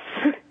do this.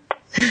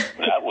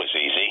 That was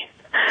easy.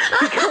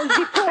 Because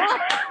before,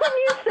 when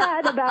you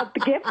said about the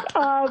gift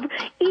of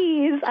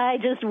ease, I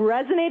just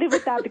resonated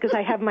with that, because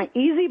I have my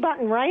easy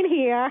button right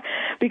here.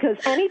 Because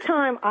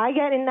anytime I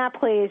get in that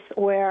place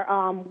where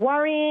I'm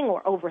worrying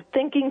or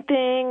overthinking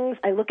things,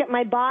 I look at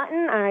my button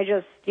and I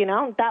just,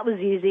 that was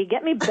easy.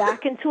 Get me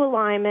back into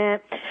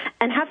alignment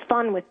and have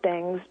fun with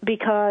things.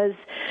 Because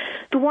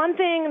the one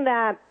thing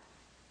that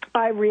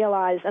I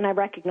realized and I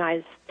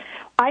recognized,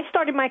 I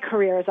started my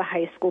career as a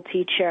high school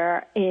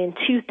teacher in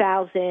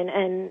 2000,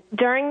 and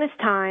during this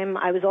time,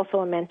 I was also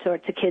a mentor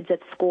to kids at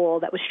school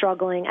that was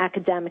struggling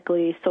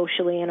academically,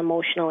 socially, and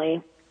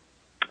emotionally.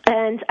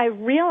 And I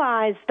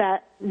realized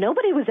that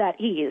nobody was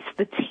at ease.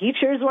 The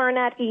teachers weren't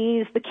at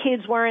ease. The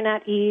kids weren't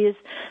at ease.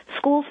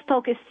 Schools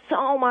focus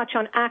so much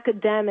on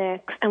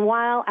academics. And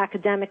while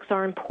academics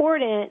are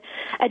important,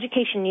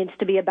 education needs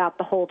to be about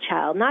the whole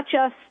child, not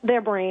just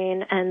their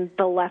brain and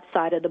the left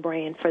side of the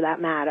brain, for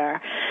that matter.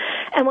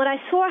 And what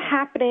I saw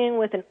happening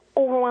with an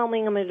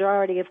overwhelming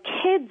majority of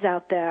kids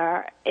out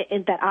there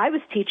that I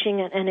was teaching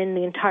and in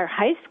the entire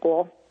high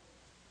school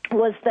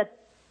was that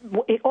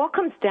it all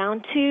comes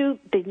down to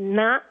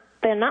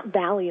they're not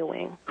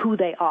valuing who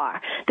they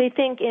are. They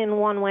think in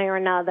one way or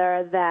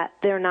another that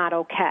they're not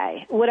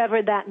okay,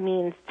 whatever that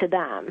means to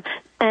them.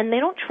 And they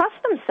don't trust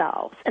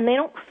themselves, and they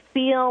don't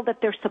feel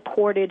that they're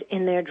supported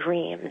in their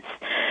dreams.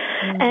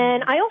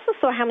 And I also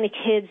saw how many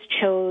kids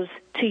chose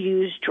to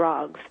use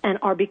drugs and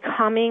are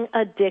becoming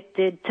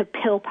addicted to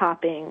pill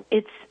popping.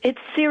 It's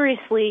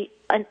seriously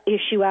an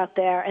issue out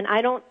there, and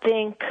I don't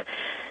think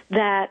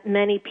that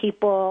many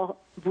people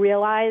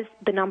realize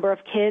the number of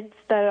kids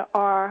that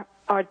are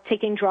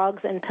taking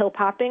drugs and pill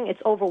popping.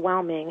 It's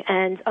overwhelming.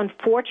 And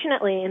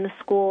unfortunately, in the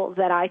school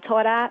that I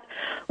taught at,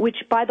 which,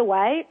 by the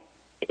way,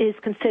 is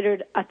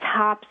considered a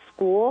top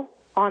school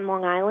on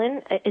Long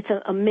Island, it's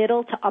a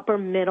middle to upper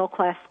middle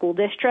class school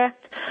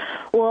district.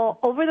 Well,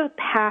 over the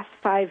past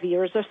 5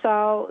 years or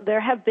so, there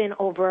have been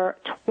over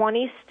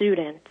 20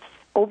 students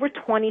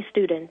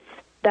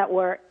that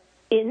were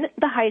in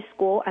the high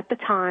school at the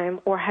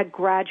time or had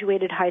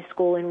graduated high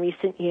school in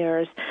recent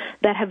years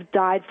that have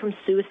died from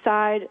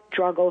suicide,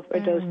 drug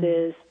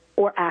overdoses,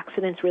 or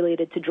accidents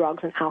related to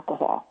drugs and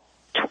alcohol.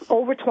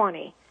 Over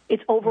 20.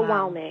 It's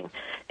overwhelming.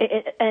 Wow.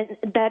 And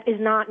that is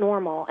not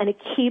normal. And it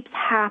keeps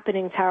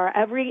happening, Tara.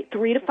 Every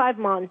 3 to 5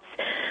 months,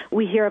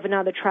 we hear of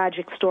another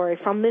tragic story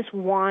from this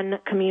one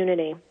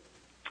community.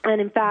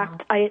 And in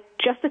fact, I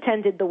just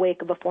attended the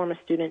wake of a former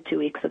student 2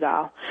 weeks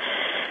ago.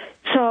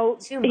 So,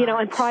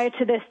 and prior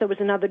to this, there was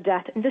another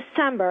death in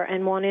December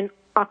and one in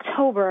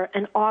October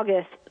and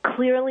August.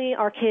 Clearly,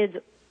 our kids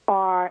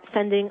are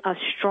sending us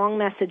strong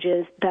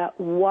messages that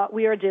what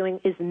we are doing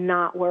is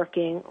not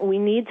working. We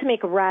need to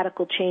make a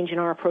radical change in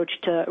our approach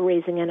to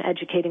raising and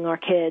educating our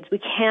kids. We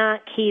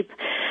can't keep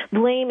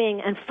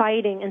blaming and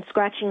fighting and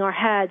scratching our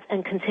heads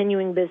and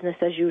continuing business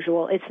as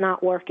usual. It's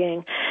not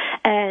working.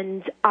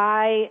 And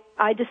I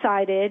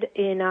decided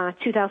in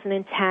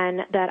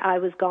 2010 that I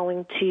was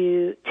going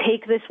to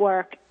take this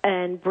work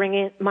and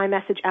bring my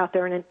message out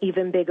there in an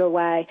even bigger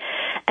way,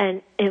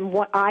 and in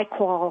what I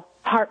call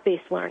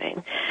heart-based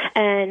learning.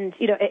 And,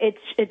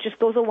 it just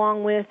goes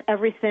along with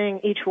everything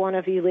each one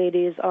of you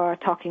ladies are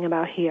talking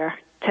about here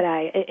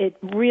today. It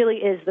really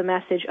is the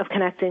message of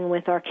connecting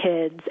with our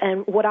kids.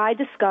 And what I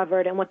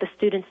discovered and what the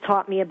students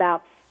taught me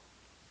about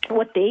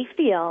what they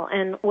feel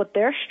and what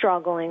they're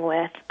struggling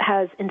with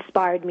has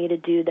inspired me to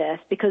do this,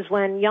 because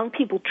when young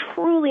people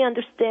truly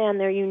understand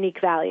their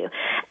unique value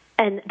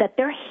and that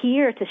they're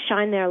here to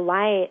shine their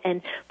light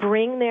and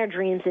bring their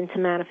dreams into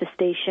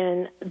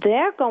manifestation,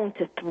 they're going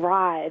to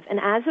thrive. And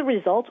as a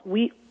result,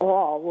 we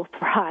all will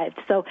thrive.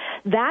 So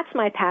that's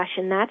my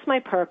passion. That's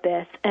my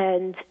purpose.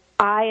 And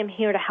I am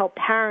here to help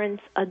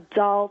parents,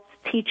 adults,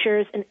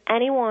 teachers, and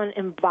anyone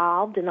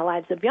involved in the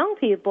lives of young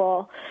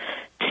people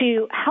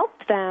to help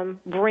them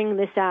bring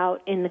this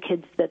out in the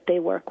kids that they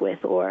work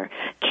with or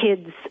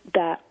kids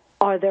that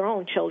are their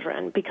own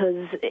children,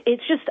 because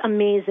it's just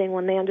amazing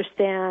when they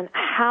understand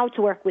how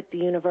to work with the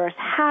universe,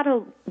 how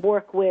to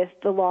work with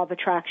the law of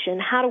attraction,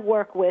 how to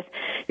work with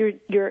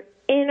your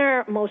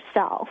innermost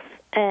self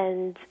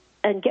and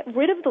get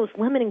rid of those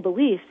limiting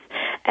beliefs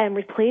and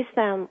replace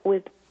them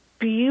with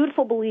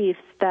beautiful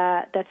beliefs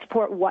that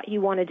support what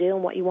you want to do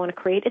and what you want to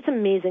create. It's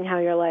amazing how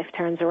your life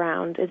turns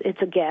around.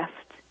 It's a gift.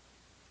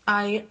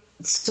 I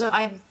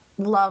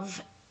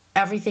love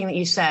everything that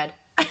you said.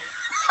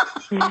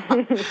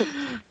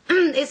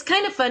 It's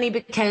kind of funny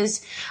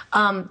because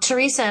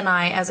Teresa and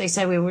I, as I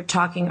said, we were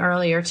talking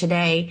earlier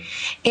today,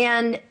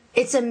 and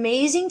it's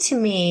amazing to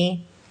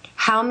me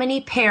how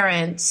many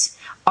parents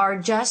are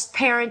just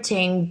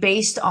parenting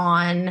based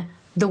on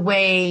the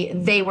way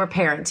they were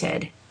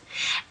parented.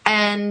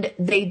 And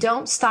they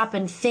don't stop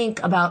and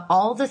think about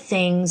all the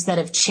things that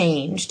have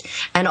changed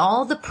and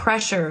all the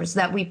pressures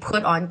that we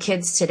put on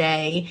kids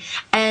today,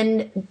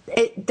 and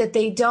that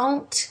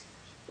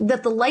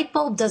the light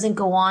bulb doesn't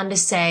go on to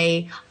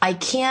say, I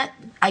can't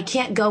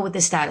go with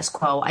the status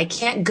quo. I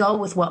can't go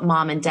with what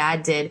mom and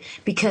dad did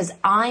because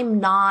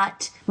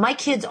my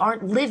kids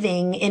aren't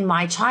living in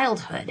my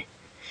childhood.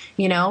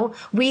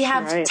 We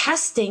have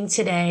testing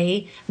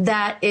today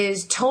that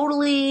is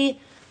totally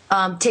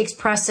takes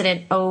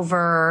precedent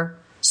over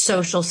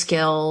social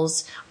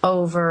skills,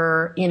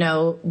 over,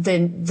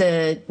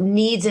 the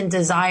needs and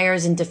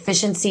desires and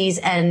deficiencies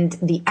and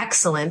the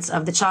excellence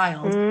of the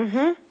child.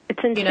 Mm-hmm.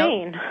 It's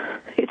insane.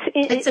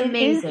 It's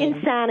amazing. It is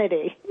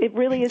insanity. It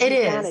really is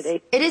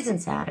insanity. It is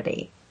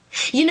insanity.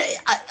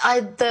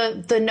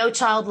 The No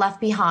Child Left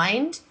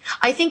Behind,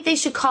 I think they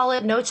should call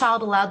it No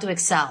Child Allowed to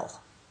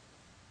Excel.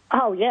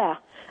 Oh, yeah.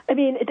 I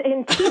mean,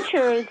 in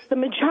teachers, the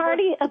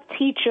majority of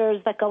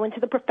teachers that go into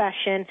the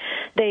profession,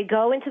 they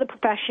go into the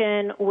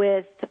profession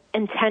with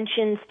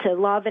intentions to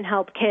love and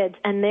help kids,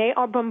 and they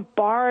are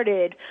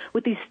bombarded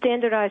with these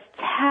standardized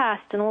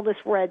tests and all this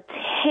red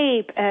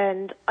tape,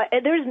 and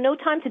there's no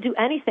time to do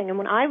anything. And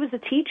when I was a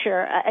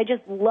teacher, I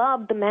just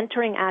loved the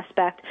mentoring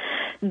aspect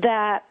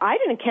that I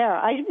didn't care.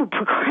 I would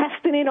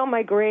procrastinate on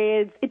my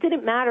grades. It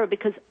didn't matter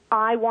because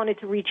I wanted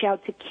to reach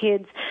out to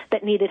kids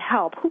that needed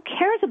help. Who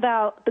cares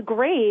about the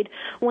grade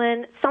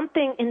when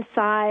something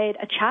inside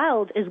a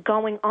child is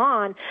going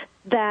on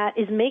that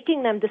is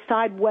making them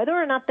decide whether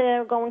or not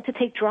they're going to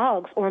take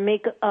drugs or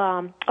make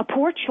a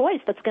poor choice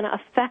that's going to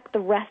affect the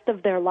rest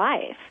of their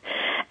life?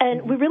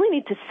 And we really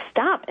need to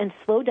stop and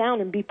slow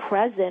down and be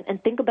present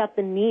and think about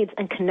the needs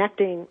and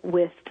connecting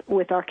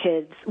with our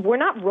kids. We're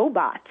not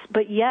robots,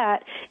 but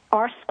yet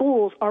our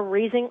schools are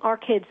raising our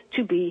kids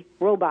to be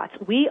robots.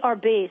 We are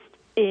based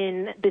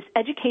in this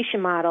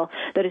education model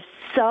that is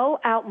so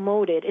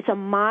outmoded. It's a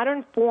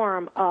modern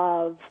form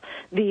of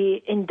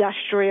the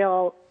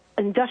industrial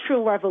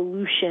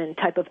revolution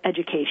type of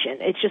education.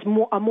 It's just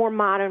a more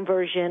modern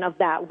version of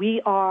that.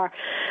 We are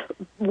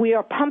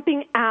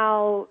pumping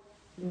out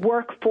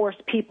workforce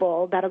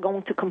people that are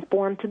going to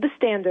conform to the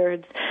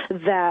standards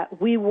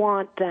that we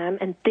want them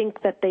and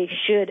think that they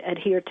should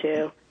adhere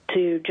to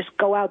just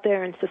go out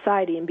there in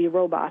society and be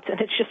robots. And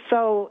it's just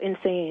so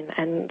insane,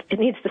 and it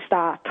needs to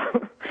stop.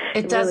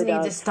 It does really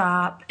need to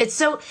stop. It's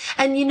so,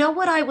 and you know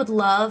what I would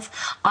love?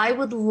 I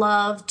would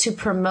love to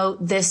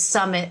promote this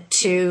summit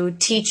to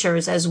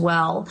teachers as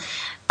well.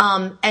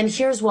 And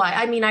here's why.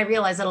 I mean, I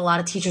realize that a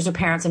lot of teachers are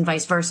parents and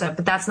vice versa,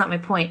 but that's not my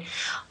point.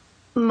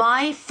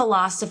 My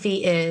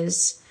philosophy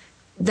is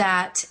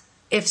that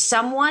if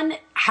someone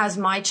has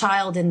my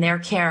child in their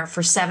care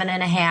for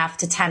 7.5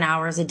 to 10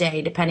 hours a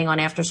day, depending on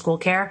after school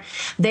care,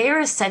 they are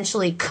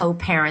essentially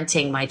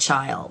co-parenting my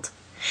child.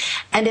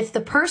 And if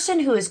the person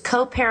who is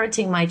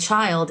co-parenting my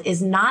child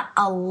is not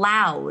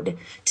allowed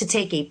to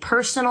take a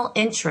personal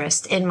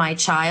interest in my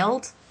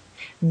child,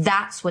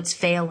 that's what's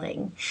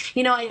failing.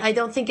 You know, I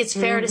don't think it's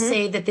fair to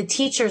say that the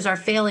teachers are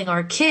failing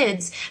our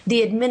kids.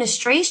 The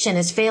administration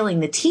is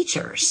failing the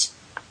teachers.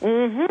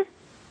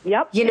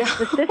 Yep, you know? It's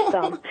the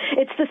system.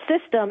 It's the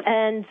system,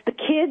 and the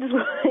kids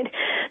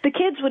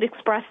would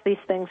express these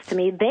things to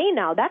me. They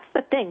know. That's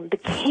the thing. The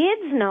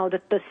kids know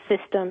that the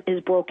system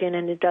is broken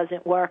and it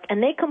doesn't work,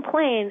 and they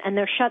complain, and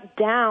they're shut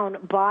down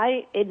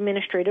by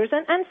administrators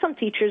and some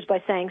teachers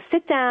by saying,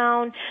 sit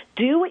down,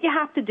 do what you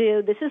have to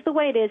do. This is the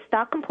way it is.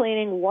 Stop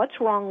complaining. What's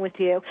wrong with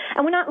you?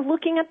 And we're not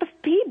looking at the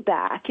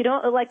feedback. You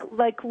know,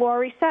 like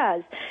Lori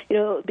says, you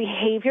know,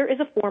 behavior is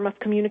a form of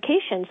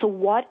communication. So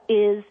what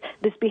is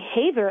this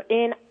behavior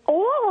in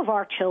all of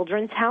our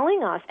children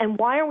telling us, and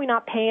why are we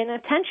not paying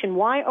attention?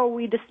 Why are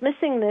we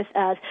dismissing this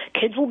as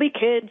kids will be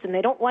kids and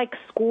they don't like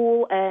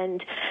school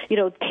and, you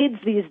know,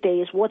 kids these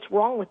days, what's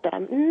wrong with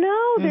them?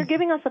 No, they're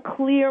giving us a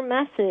clear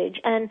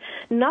message, and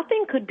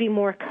nothing could be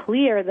more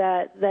clear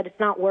that it's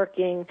not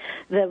working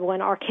than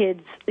when our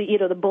kids, you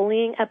know, the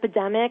bullying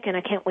epidemic, and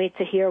I can't wait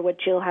to hear what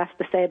Jill has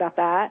to say about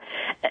that.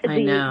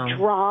 The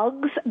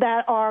drugs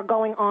that are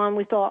going on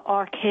with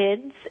our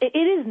kids, it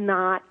is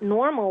not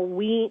normal.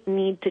 We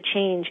need to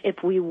change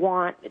if we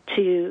want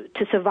to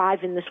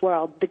survive in this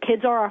world. The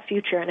kids are our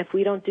future, and if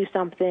we don't do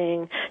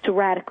something to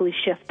radically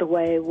shift the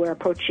way we're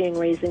approaching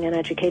raising and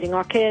educating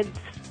our kids,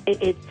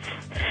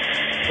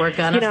 we're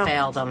going to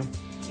fail them.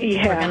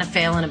 Yeah, we're going to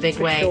fail in a big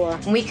way. Sure.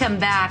 When we come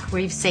back,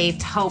 we've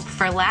saved hope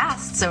for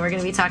last, so we're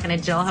going to be talking to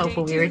Jill Hope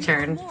when we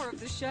return.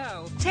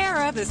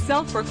 Tara, the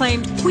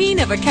self-proclaimed queen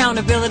of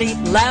accountability,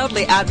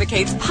 loudly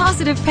advocates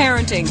positive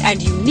parenting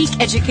and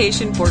unique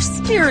education for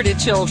spirited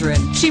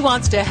children. She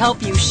wants to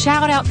help you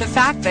shout out the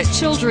fact that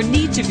children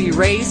need to be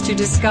raised to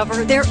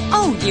discover their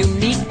own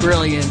unique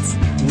brilliance.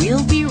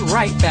 We'll be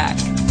right back.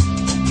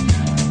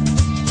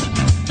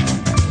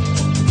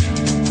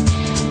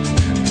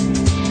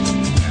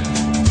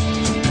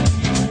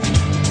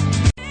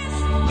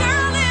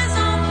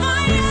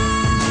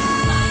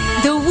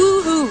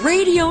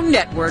 Radio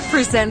Network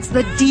presents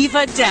the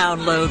Diva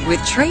Download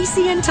with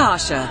Tracy and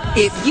Tasha.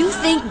 If you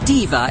think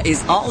Diva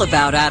is all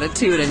about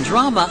attitude and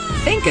drama,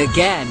 think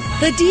again.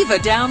 The Diva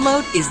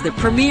Download is the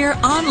premier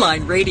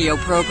online radio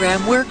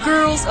program where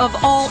girls of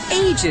all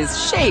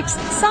ages, shapes,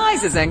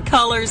 sizes, and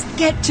colors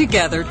get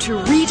together to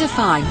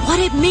redefine what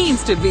it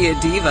means to be a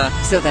diva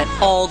so that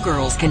all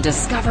girls can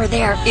discover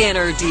their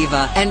inner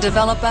diva and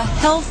develop a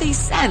healthy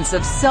sense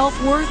of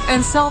self-worth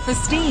and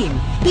self-esteem.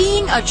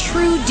 Being a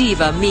true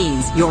diva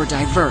means you're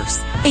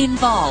diverse,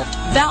 involved,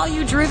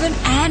 value-driven,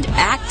 and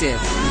active.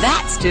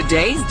 That's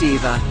today's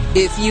diva.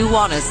 If you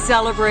want to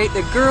celebrate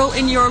the girl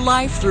in your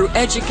life through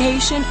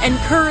education,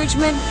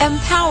 encouragement,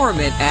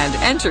 empowerment, and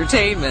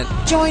entertainment,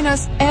 join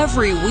us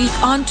every week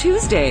on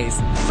Tuesdays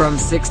from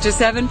 6 to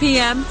 7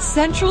 p.m.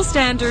 Central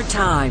Standard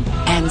Time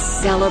and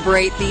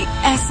celebrate the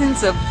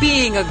essence of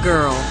being a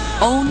girl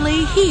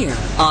only here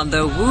on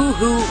the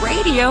Woohoo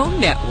Radio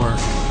Network.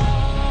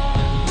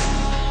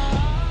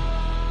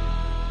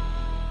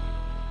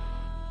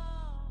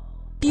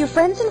 Your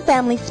friends and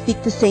family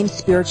speak the same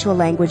spiritual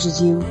language as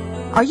you?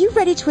 Are you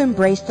ready to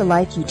embrace the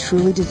life you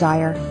truly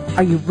desire?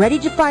 Are you ready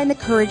to find the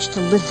courage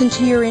to listen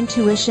to your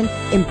intuition,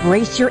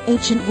 embrace your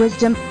ancient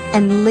wisdom,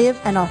 and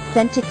live an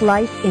authentic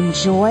life in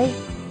joy?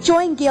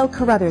 Join Gail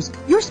Carruthers,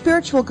 your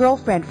spiritual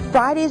girlfriend,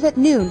 Fridays at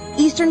noon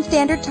Eastern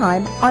Standard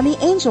Time on the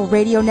Angel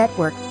Radio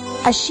Network,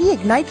 as she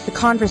ignites the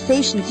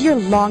conversations you're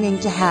longing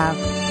to have.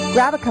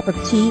 Grab a cup of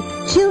tea,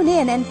 tune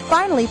in, and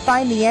finally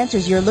find the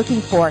answers you're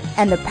looking for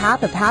and the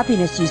path of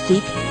happiness you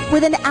seek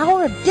with an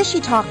hour of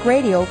dishy talk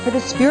radio for the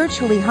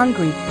spiritually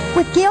hungry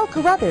with Gail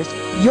Carruthers,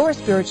 your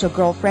spiritual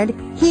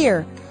girlfriend,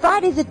 here,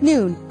 Fridays at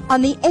noon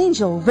on the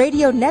Angel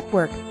Radio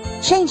Network.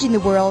 Changing the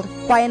world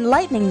by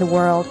enlightening the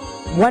world,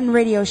 one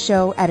radio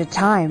show at a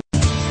time.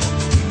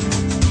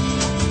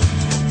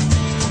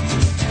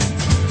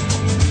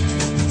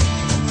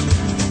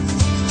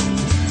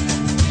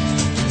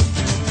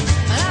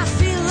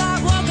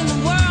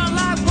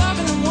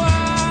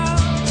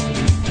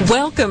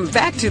 Welcome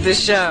back to the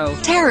show.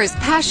 Tara's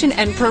passion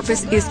and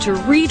purpose is to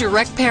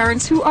redirect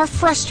parents who are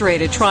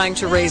frustrated trying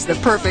to raise the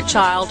perfect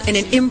child in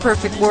an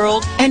imperfect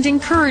world and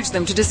encourage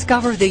them to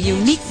discover the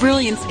unique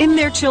brilliance in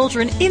their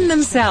children, in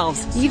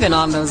themselves, even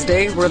on those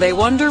days where they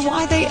wonder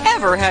why they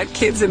ever had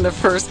kids in the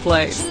first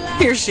place.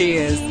 Here she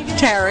is,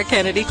 Tara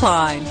Kennedy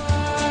Klein.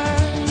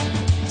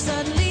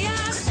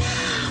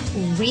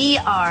 We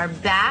are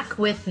back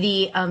with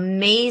the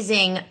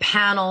amazing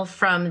panel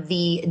from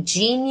the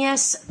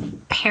Genius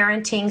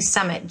Parenting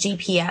Summit,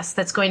 GPS,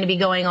 that's going to be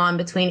going on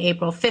between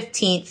April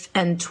 15th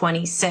and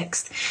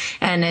 26th.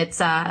 And it's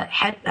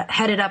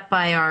headed up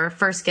by our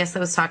first guest that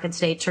was talking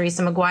today,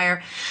 Teresa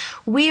McGuire.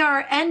 We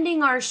are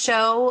ending our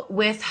show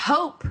with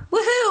hope.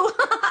 Woohoo!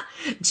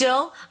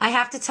 Jill, I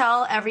have to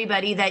tell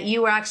everybody that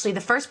you were actually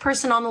the first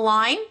person on the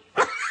line.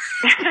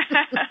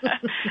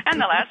 And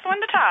the last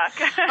one to talk.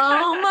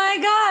 Oh my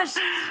gosh.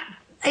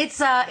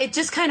 It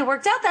just kind of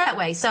worked out that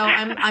way. So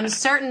I'm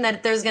certain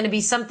that there's going to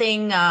be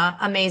something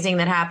amazing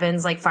that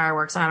happens, like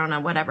fireworks, I don't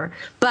know, whatever.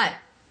 But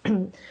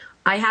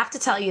I have to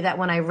tell you that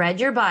when I read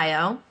your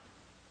bio,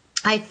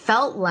 I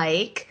felt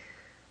like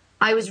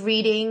I was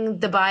reading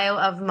the bio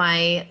of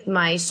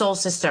my soul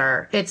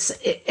sister.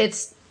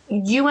 It's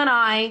you and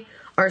I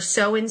are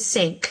so in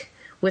sync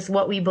with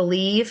what we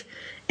believe.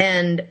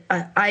 And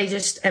I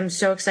just am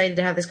so excited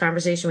to have this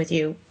conversation with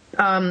you.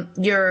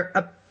 You're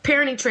a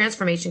parenting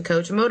transformation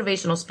coach, a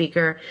motivational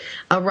speaker,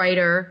 a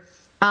writer.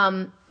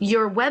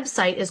 Your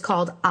website is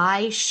called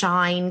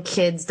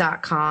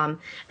iShineKids.com.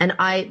 And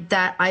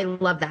I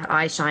love that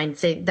iShine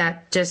thing.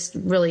 That just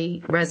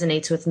really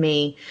resonates with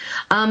me.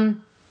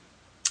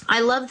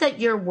 I love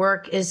that your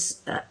work is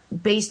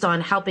based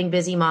on helping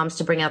busy moms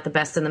to bring out the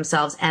best in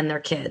themselves and their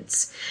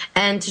kids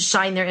and to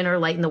shine their inner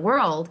light in the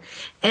world.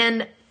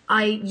 And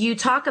you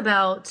talk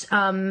about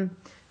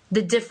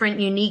the different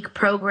unique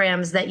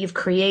programs that you've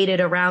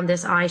created around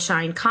this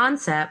iShine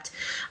concept,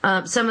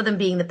 some of them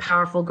being the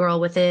Powerful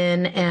Girl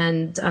Within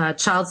and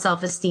Child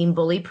Self-Esteem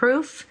Bully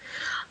Proof.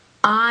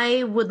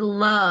 I would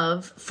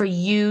love for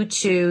you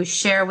to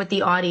share with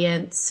the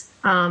audience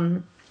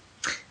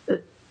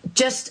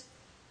just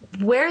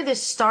where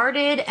this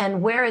started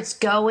and where it's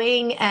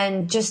going,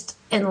 and just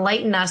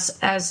enlighten us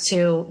as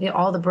to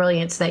all the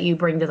brilliance that you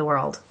bring to the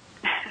world.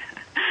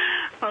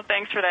 Well,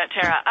 thanks for that,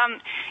 Tara.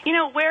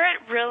 Where it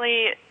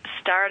really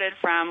started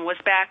from was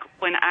back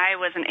when I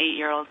was an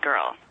 8-year-old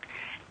girl.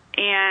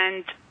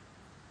 And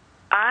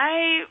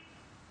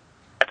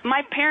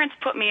my parents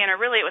put me in, or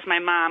really it was my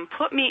mom,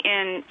 put me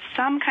in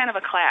some kind of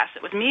a class.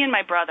 It was me and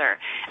my brother.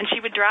 And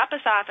she would drop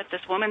us off at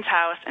this woman's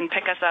house and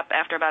pick us up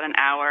after about an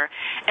hour.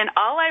 And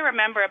all I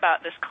remember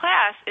about this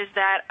class is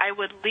that I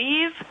would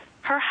leave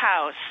her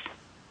house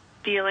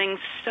feeling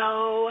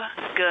so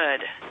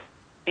good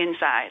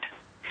inside.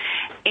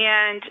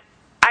 And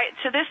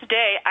to this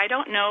day, I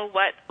don't know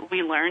what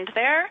we learned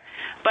there,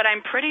 but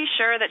I'm pretty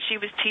sure that she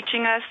was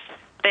teaching us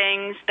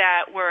things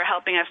that were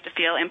helping us to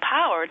feel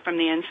empowered from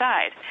the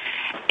inside.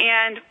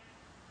 And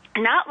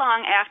not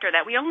long after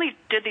that, we only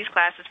did these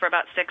classes for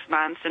about 6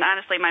 months, and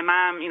honestly, my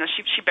mom,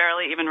 she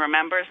barely even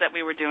remembers that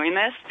we were doing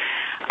this.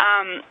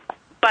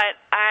 But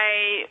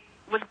I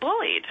was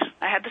bullied.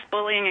 I had this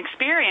bullying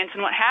experience,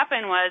 and what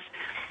happened was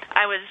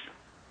I was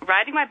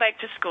riding my bike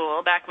to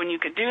school back when you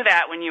could do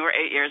that when you were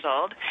 8 years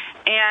old.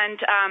 And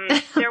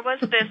there was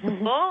this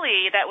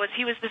bully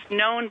he was this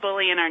known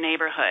bully in our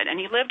neighborhood. And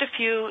he lived a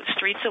few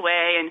streets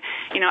away. And,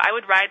 I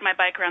would ride my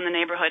bike around the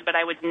neighborhood, but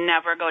I would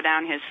never go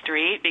down his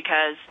street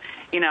because,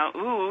 you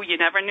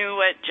never knew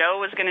what Joe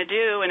was going to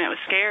do, and it was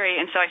scary.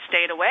 And so I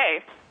stayed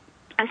away.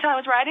 And so I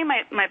was riding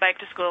my bike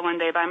to school one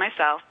day by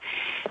myself,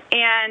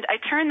 and I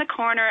turned the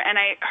corner, and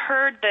I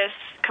heard this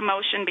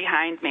commotion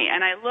behind me.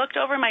 And I looked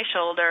over my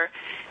shoulder,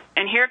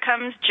 and here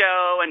comes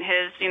Joe and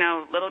his,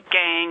 little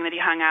gang that he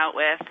hung out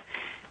with.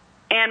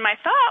 And my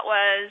thought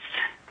was,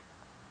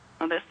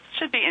 well, this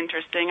should be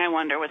interesting. I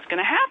wonder what's going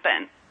to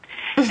happen.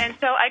 And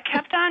so I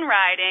kept on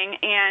riding,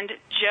 and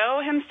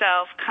Joe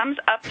himself comes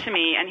up to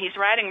me, and he's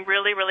riding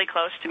really, really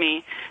close to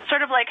me,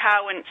 sort of like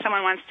how when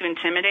someone wants to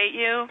intimidate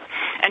you,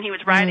 and he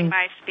was riding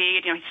my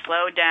speed, he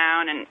slowed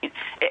down, and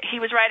he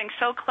was riding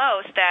so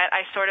close that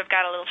I sort of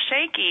got a little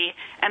shaky,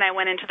 and I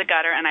went into the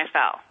gutter, and I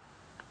fell.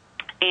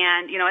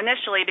 And,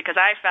 initially, because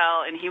I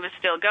fell and he was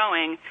still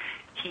going,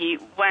 he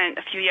went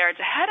a few yards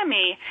ahead of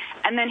me,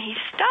 and then he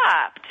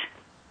stopped.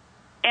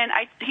 And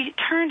he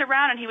turned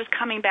around, and he was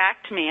coming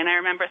back to me, and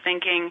I remember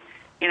thinking,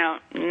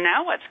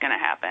 now what's going to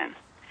happen?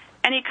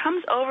 And he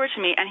comes over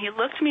to me, and he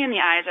looked me in the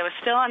eyes. I was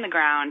still on the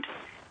ground.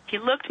 He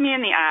looked me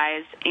in the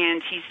eyes,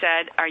 and he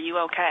said, "Are you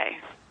okay?"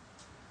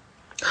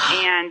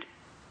 And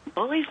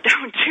bullies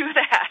don't do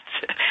that.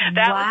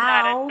 That was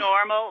not a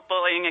normal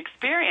bullying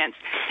experience.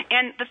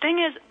 And the thing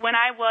is, when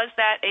I was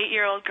that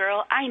 8-year-old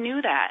girl, I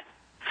knew that.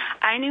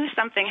 I knew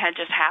something had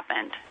just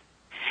happened.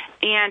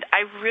 And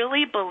I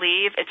really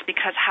believe it's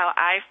because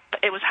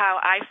it was how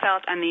I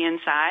felt on the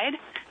inside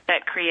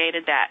that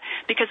created that.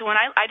 Because when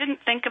I didn't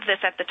think of this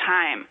at the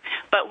time,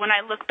 but when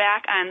I look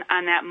back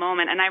on that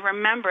moment, and I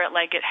remember it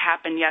like it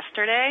happened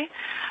yesterday,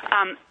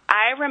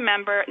 I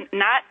remember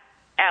not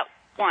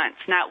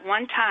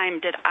one time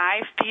did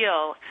I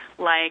feel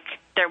like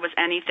there was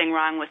anything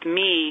wrong with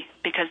me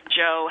because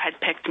Joe had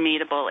picked me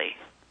to bully.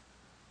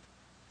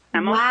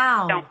 Now, most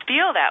people don't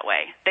feel that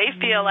way. They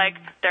feel like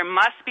there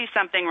must be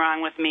something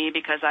wrong with me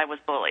because I was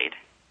bullied.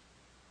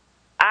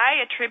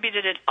 I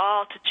attributed it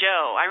all to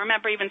Joe. I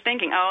remember even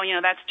thinking,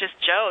 that's just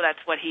Joe.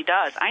 That's what he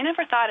does. I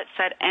never thought it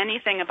said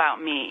anything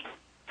about me.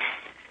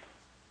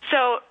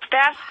 So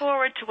fast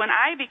forward to when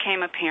I became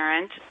a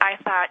parent, I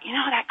thought,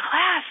 that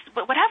class,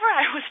 whatever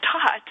I was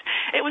taught,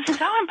 it was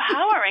so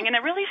empowering, and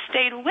it really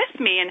stayed with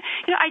me. And,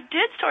 I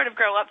did sort of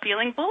grow up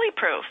feeling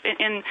bully-proof.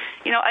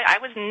 I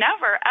was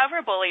never,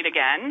 ever bullied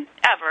again,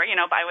 ever.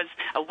 I was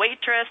a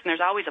waitress, and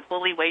there's always a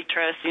bully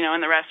waitress, in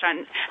the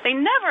restaurant. They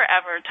never,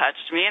 ever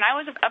touched me, and I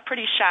was a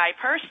pretty shy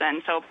person,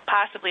 so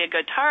possibly a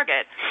good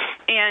target.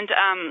 And,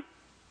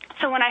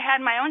 so when I had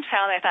my own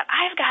child, I thought,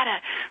 I've got to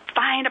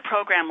find a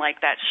program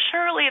like that.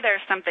 Surely there's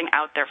something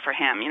out there for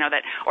him,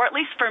 or at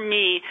least for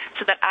me,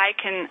 so that I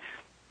can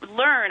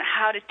learn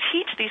how to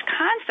teach these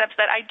concepts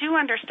that I do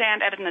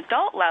understand at an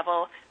adult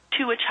level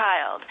to a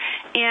child.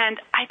 And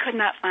I could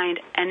not find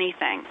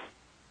anything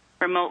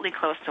remotely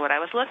close to what I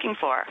was looking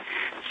for.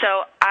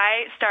 So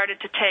I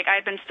started to I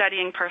had been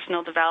studying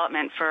personal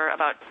development for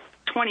about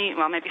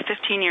maybe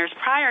 15 years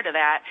prior to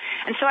that.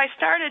 And so I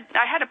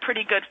had a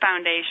pretty good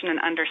foundation and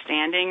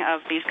understanding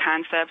of these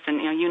concepts and,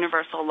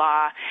 universal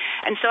law.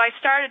 And so I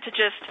started to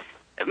just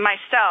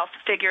myself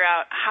figure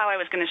out how I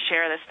was going to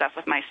share this stuff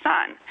with my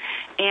son.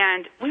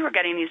 And we were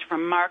getting these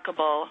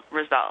remarkable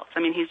results. I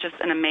mean, he's just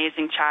an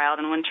amazing child.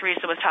 And when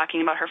Teresa was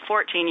talking about her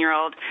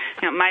 14-year-old,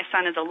 my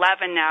son is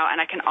 11 now,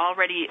 and I can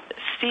already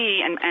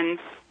see and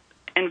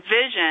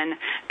envision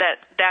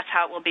that that's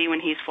how it will be when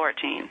he's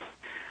 14.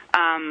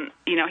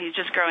 He's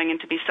just growing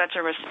into be such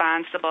a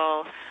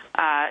responsible,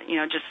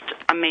 just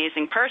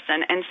amazing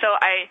person. And so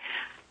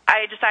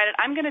I decided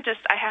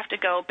I have to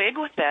go big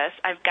with this.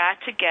 I've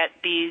got to get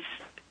these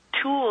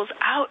tools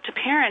out to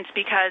parents,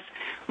 because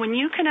when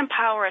you can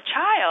empower a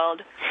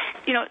child,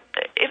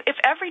 if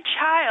every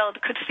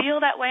child could feel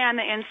that way on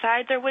the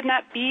inside, there would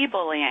not be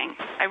bullying.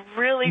 I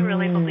really,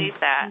 really believe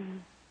that.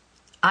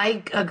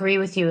 I agree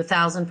with you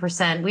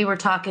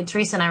 1,000%.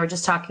 Teresa and I were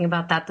just talking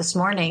about that this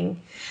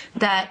morning,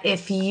 that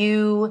if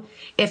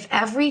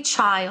every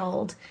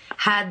child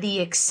had the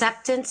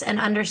acceptance and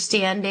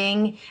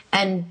understanding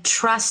and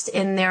trust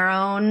in their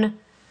own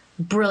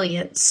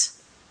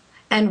brilliance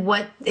and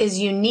what is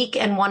unique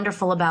and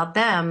wonderful about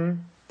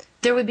them,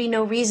 there would be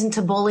no reason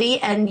to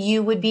bully, and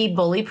you would be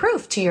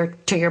bully-proof to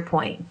your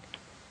point.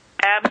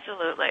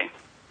 Absolutely.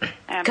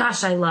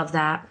 Gosh, I love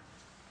that.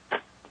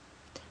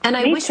 And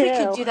I wish we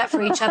could do that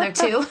for each other,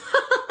 too.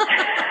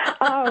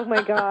 Oh,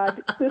 my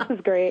God. This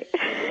is great.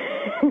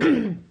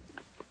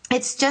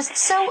 It's just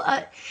so,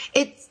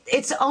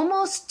 it's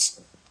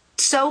almost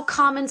so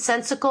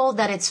commonsensical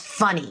that it's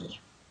funny.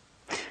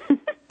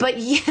 But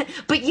yet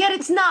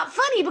it's not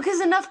funny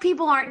because enough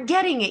people aren't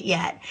getting it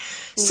yet.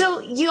 So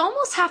you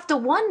almost have to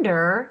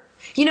wonder,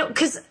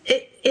 because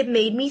it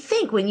made me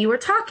think when you were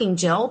talking,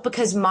 Jill,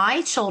 because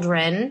my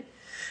children...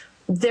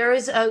 There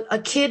is a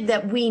kid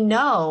that we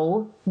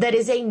know that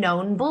is a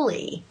known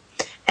bully.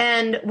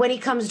 And when he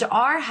comes to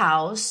our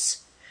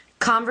house,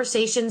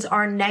 conversations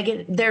are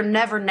negative. They're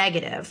never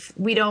negative.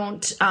 We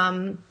don't,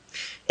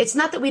 it's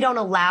not that we don't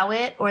allow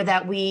it or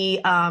that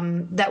we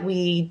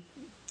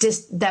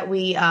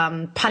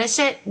punish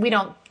it. We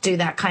don't do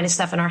that kind of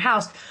stuff in our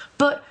house,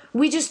 but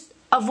we just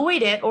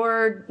avoid it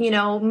or,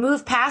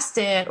 move past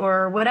it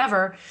or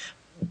whatever.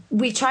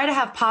 We try to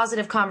have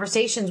positive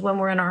conversations when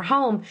we're in our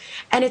home.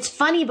 And it's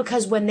funny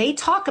because when they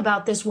talk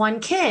about this one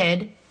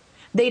kid,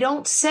 they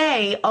don't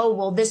say, oh,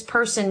 well, this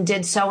person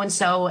did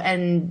so-and-so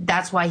and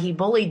that's why he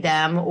bullied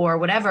them or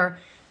whatever.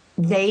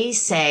 They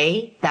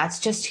say that's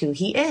just who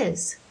he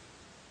is.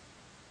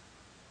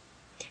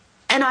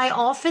 And I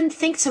often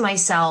think to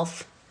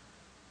myself,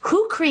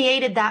 who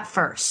created that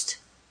first?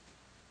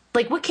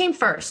 Like, what came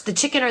first, the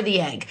chicken or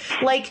the egg?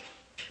 Like,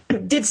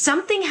 did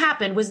something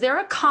happen? Was there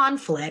a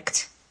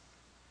conflict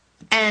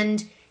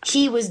and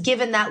he was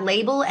given that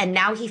label and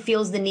now he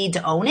feels the need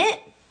to own it?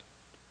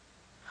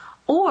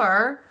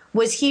 Or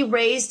was he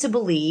raised to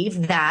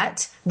believe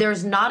that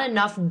there's not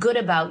enough good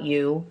about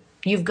you?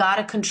 You've got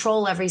to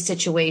control every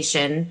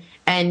situation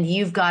and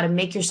you've got to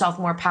make yourself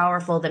more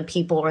powerful than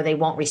people or they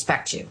won't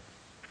respect you.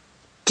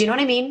 Do you know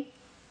what I mean?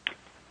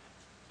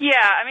 Yeah,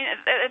 I mean,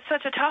 it's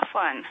such a tough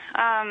one.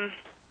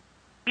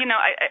 You know,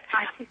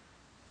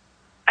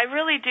 I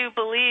really do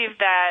believe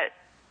that,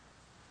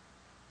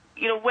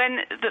 you know, when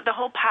the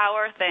whole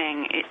power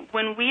thing,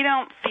 when we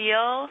don't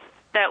feel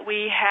that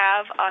we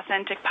have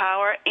authentic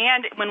power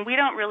and when we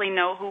don't really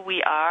know who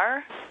we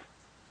are,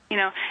 you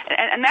know,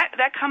 and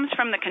that comes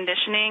from the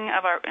conditioning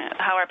of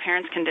how our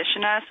parents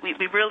condition us.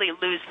 We really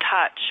lose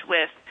touch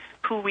with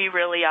who we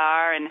really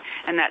are and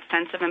that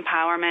sense of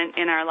empowerment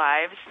in our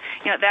lives.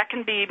 You know, that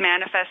can be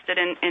manifested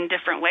in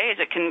different ways.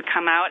 It can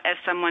come out as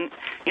someone,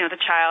 you know, the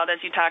child,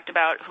 as you talked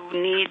about, who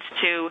needs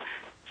to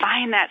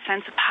find that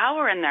sense of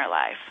power in their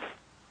life,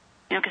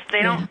 you know, because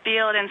they don't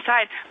feel it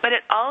inside. But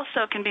it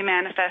also can be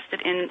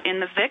manifested in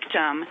the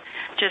victim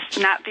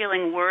just not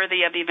feeling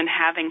worthy of even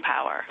having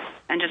power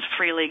and just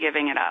freely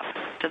giving it up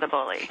to the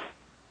bully.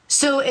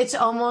 So it's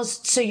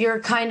almost, so you're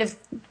kind of,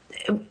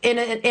 in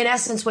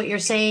essence, what you're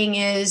saying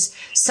is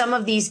some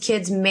of these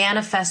kids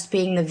manifest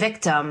being the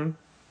victim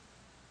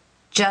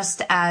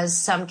just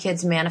as some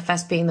kids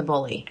manifest being the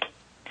bully.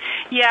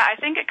 Yeah, I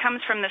think it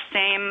comes from the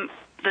same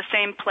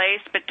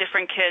place, but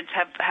different kids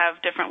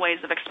have different ways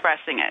of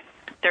expressing it.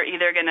 They're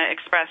either going to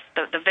express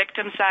the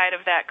victim side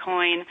of that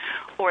coin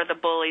or the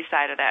bully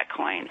side of that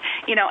coin.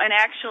 You know, and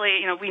actually,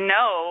 you know, we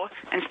know,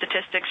 and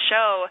statistics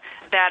show,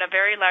 that a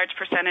very large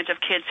percentage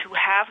of kids who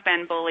have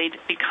been bullied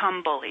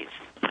become bullies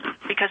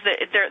because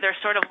they're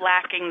sort of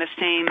lacking the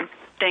same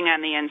thing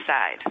on the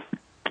inside.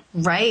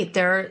 Right.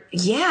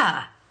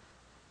 Yeah.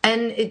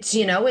 And it's,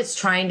 you know, it's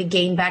trying to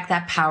gain back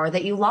that power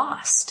that you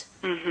lost.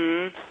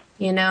 Mm-hmm.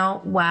 You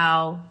know,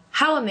 wow.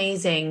 How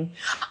amazing.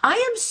 I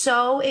am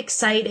so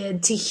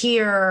excited to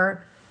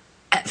hear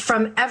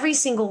from every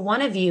single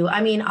one of you.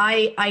 I mean,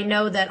 I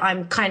know that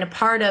I'm kind of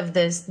part of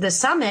the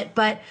summit,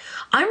 but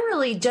I'm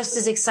really just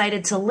as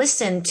excited to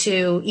listen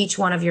to each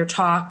one of your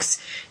talks,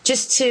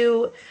 just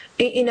to,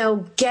 you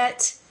know,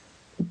 get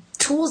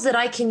tools that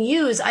I can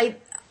use.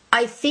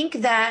 I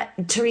think that,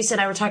 Teresa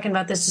and I were talking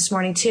about this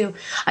morning too,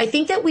 I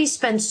think that we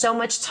spend so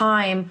much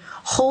time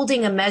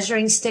holding a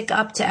measuring stick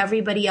up to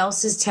everybody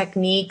else's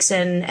techniques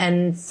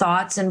and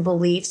thoughts and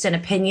beliefs and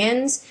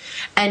opinions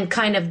and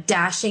kind of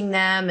dashing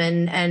them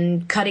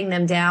and cutting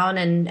them down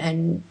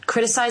and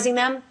criticizing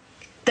them,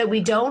 that we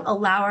don't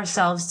allow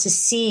ourselves to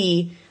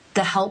see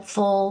the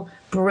helpful,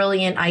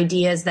 brilliant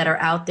ideas that are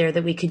out there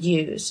that we could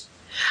use.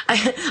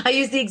 I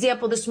used the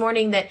example this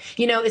morning that,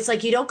 you know, it's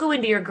like you don't go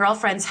into your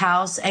girlfriend's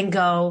house and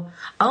go,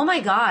 oh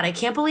my God, I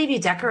can't believe you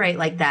decorate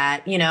like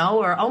that, you know,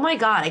 or oh my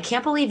God, I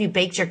can't believe you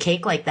baked your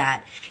cake like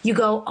that. You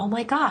go, oh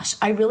my gosh,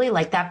 I really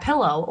like that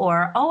pillow,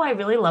 or oh, I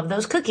really love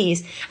those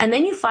cookies. And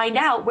then you find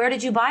out, where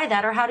did you buy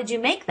that or how did you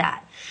make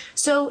that?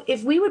 So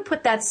if we would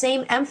put that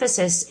same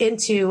emphasis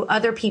into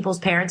other people's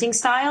parenting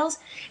styles,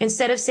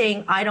 instead of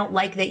saying, I don't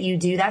like that you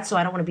do that, so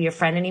I don't want to be your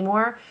friend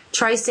anymore,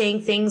 try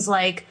saying things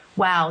like,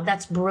 wow,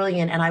 that's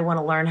brilliant, and I want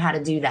to learn how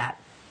to do that.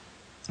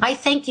 I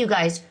thank you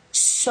guys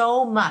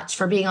so much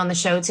for being on the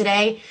show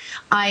today.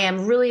 I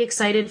am really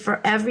excited for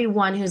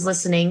everyone who's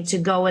listening to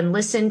go and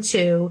listen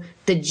to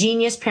the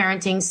Genius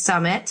Parenting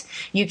Summit.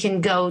 You can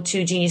go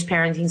to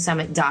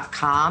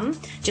geniusparentingsummit.com.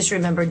 Just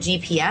remember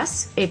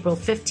GPS, April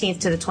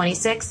 15th to the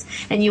 26th,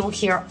 and you will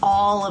hear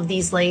all of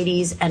these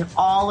ladies and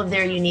all of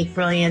their unique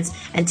brilliance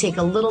and take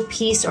a little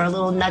piece or a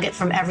little nugget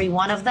from every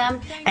one of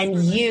them,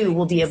 and you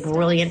will be a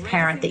brilliant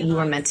parent that you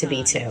were meant to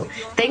be too.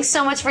 Thanks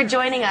so much for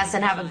joining us,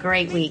 and have a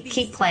great week.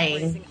 Keep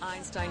playing.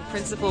 Einstein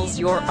Principles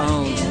your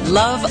own.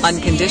 Love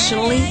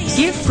unconditionally,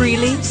 give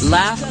freely,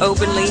 laugh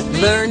openly,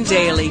 learn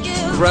daily,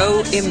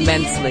 grow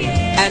immensely.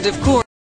 And of course,